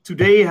we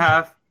today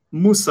have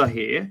Musa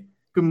here,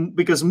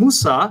 because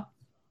Musa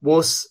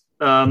was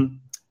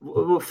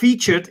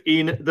featured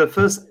in the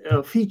first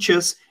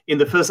features in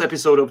the first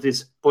episode of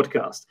this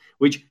podcast,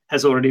 which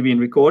has already been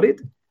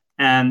recorded.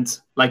 And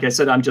like I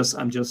said, I'm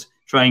just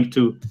trying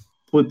to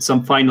put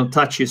some final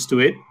touches to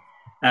it,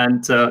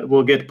 and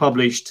will get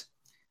published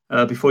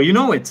before you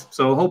know it.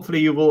 So hopefully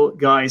you will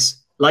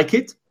guys like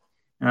it.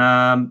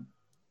 The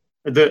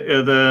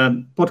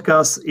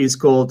podcast is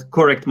called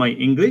Correct My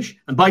English,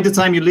 and by the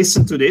time you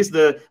listen to this,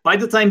 by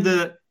the time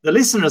the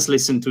listeners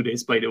listen to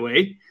this, by the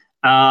way,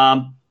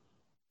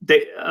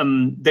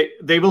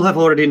 they will have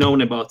already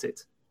known about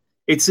it.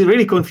 It's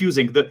really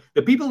confusing.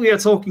 The people we are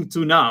talking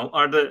to now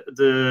are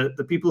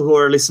the people who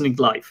are listening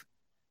live.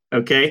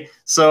 Okay,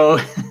 so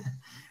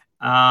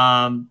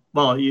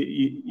well,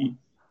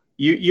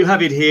 you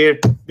have it here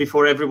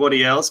before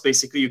everybody else.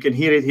 Basically, you can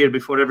hear it here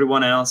before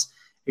everyone else.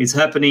 It's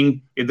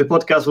happening. The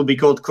podcast will be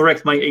called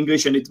Correct My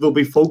English, and it will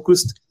be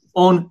focused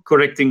on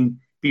correcting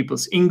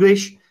people's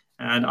English.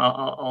 And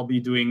I'll be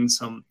doing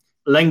some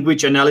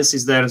language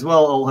analysis there as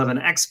well. I'll have an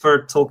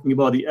expert talking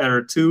about the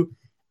error too.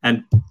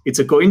 And it's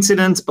a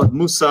coincidence, but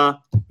Musa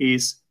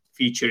is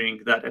featuring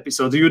that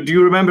episode. Do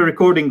you remember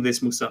recording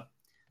this, Musa?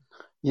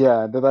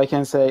 Yeah, that I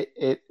can say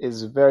it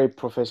is a very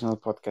professional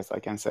podcast, I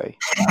can say.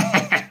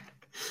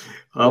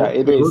 Well,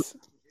 yeah, it is.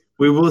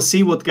 We will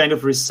see what kind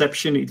of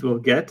reception it will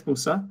get,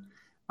 Musa.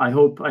 I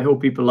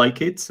hope people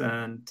like it,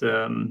 and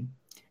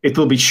it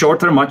will be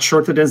shorter, much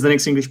shorter than the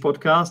Next English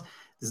podcast.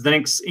 The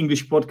Next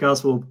English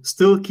podcast will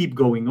still keep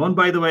going on,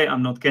 by the way.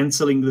 I'm not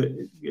canceling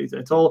it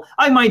at all.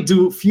 I might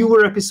do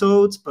fewer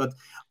episodes, but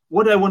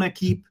what I want to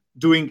keep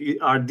doing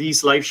are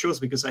these live shows,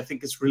 because I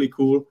think it's really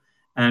cool.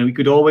 And we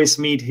could always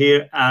meet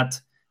here at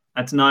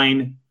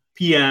 9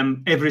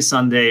 p.m. every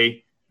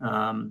Sunday.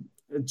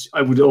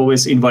 I would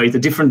always invite a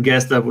different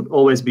guest. That would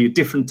always be a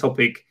different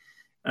topic.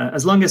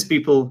 As long as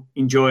people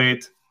enjoy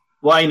it,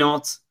 why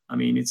not? I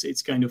mean,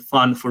 it's kind of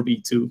fun for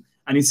me too.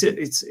 And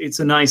it's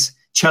a nice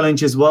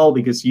challenge as well,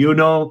 because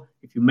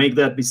if you make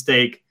that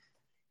mistake,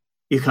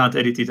 you can't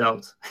edit it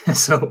out.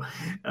 So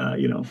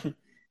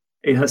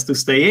it has to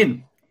stay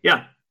in.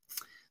 Yeah.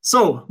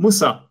 So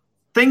Musa,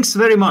 thanks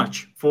very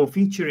much for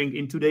featuring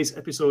in today's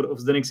episode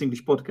of the Next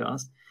English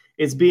podcast.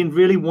 It's been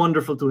really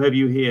wonderful to have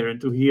you here and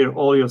to hear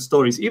all your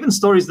stories, even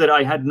stories that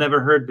I had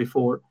never heard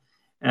before,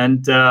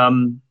 and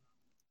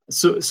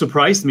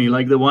surprised me,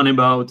 like the one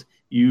about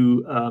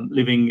you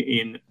living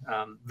in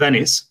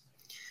Venice.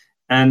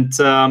 And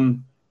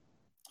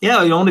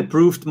you only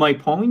proved my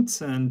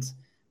point, and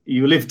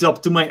you lived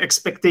up to my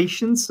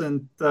expectations,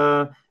 and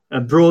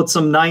brought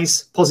some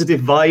nice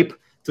positive vibe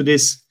to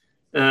this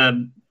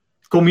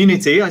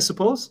community, I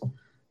suppose.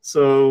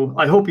 So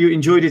I hope you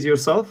enjoyed it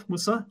yourself,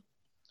 Musa.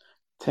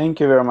 Thank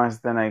you very much,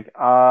 Denek.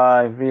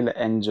 I really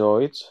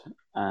enjoyed,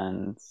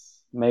 and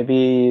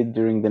maybe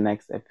during the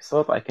next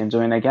episode I can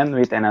join again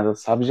with another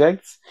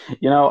subjects.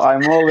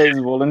 I'm always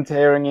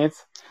volunteering it.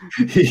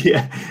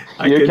 Yeah,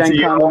 you can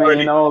count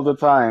me in all the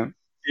time.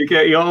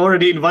 You're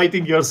already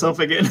inviting yourself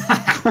again.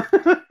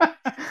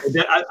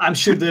 I'm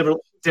sure there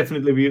will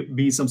definitely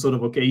be some sort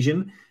of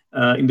occasion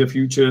in the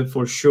future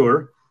for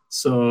sure.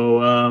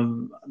 So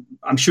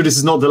I'm sure this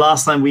is not the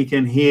last time we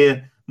can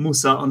hear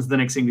Musa on the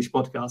Next English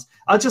podcast.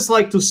 I'd just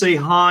like to say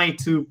hi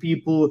to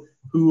people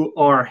who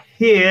are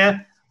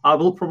here. I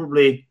will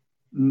probably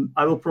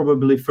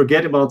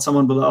forget about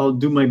someone, but I'll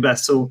do my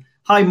best. So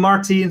hi,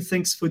 Martin.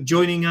 Thanks for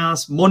joining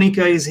us.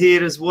 Monica is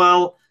here as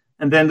well.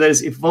 And then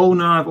there's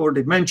Ivona. I've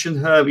already mentioned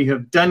her. We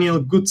have Daniel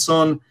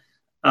Goodson.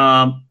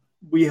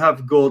 We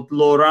have got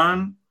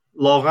Laurent.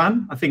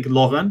 I think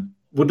Laurent.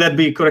 Would that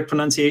be correct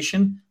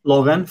pronunciation?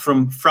 Laurent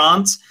from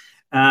France.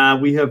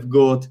 We have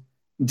got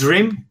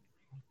Drim.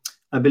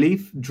 I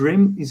believe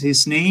Drim is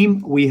his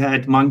name. We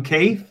had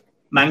Mancave.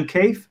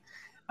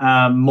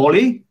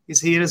 Molly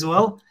is here as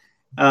well.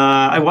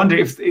 I wonder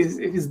if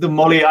it's the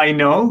Molly I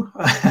know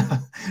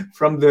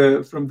from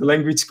the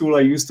language school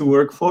I used to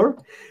work for.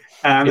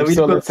 And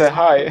let's say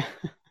hi.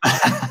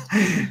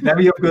 Now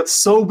we have got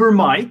Sober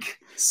Mike.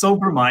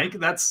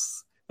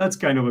 That's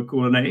kind of a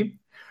cool name.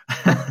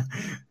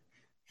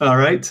 All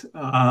right.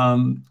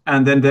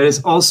 And then there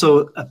is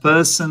also a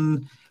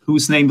person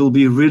whose name will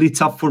be really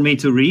tough for me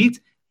to read.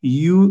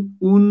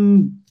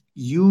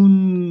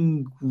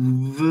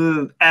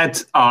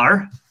 at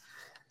R.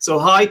 So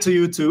hi to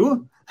you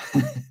too.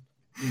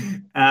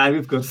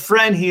 We've got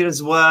Fran here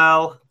as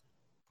well.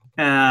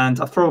 And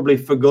I've probably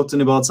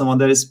forgotten about someone.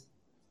 There is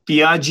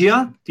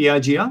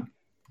Piagia.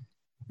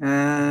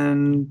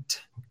 And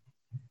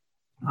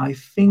I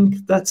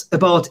think that's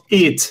about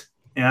it.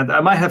 Yeah,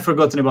 I might have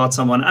forgotten about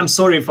someone. I'm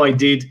sorry if I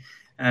did,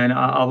 and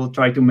I will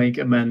try to make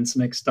amends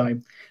next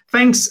time.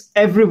 Thanks,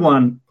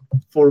 everyone,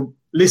 for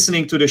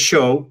listening to the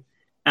show.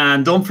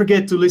 And don't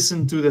forget to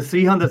listen to the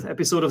 300th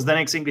episode of the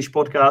Next English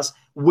podcast,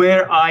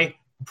 where I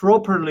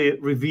properly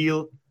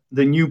reveal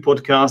the new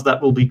podcast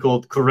that will be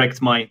called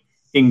Correct My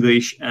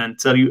English, and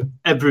tell you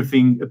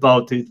everything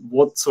about it,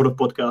 what sort of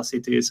podcast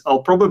it is.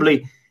 I'll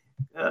probably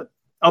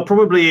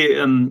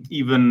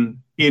even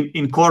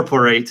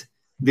incorporate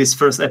this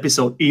first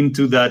episode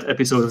into that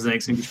episode of the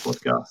Next English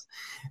podcast,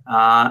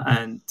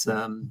 and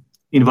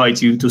invite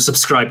you to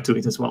subscribe to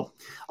it as well.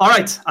 All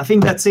right, I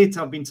think that's it.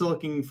 I've been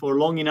talking for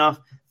long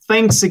enough.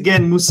 Thanks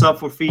again, Musa,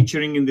 for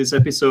featuring in this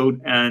episode,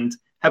 and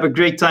have a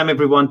great time,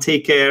 everyone.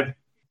 Take care.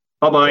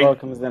 Bye-bye. You're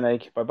welcome,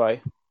 Zdenek.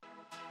 Bye-bye.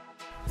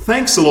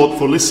 Thanks a lot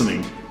for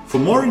listening. For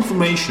more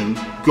information,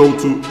 go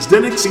to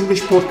Zdenek's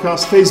English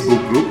Podcast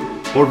Facebook group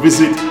or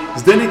visit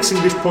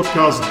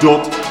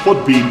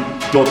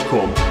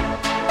zdenek'senglishpodcast.podbean.com.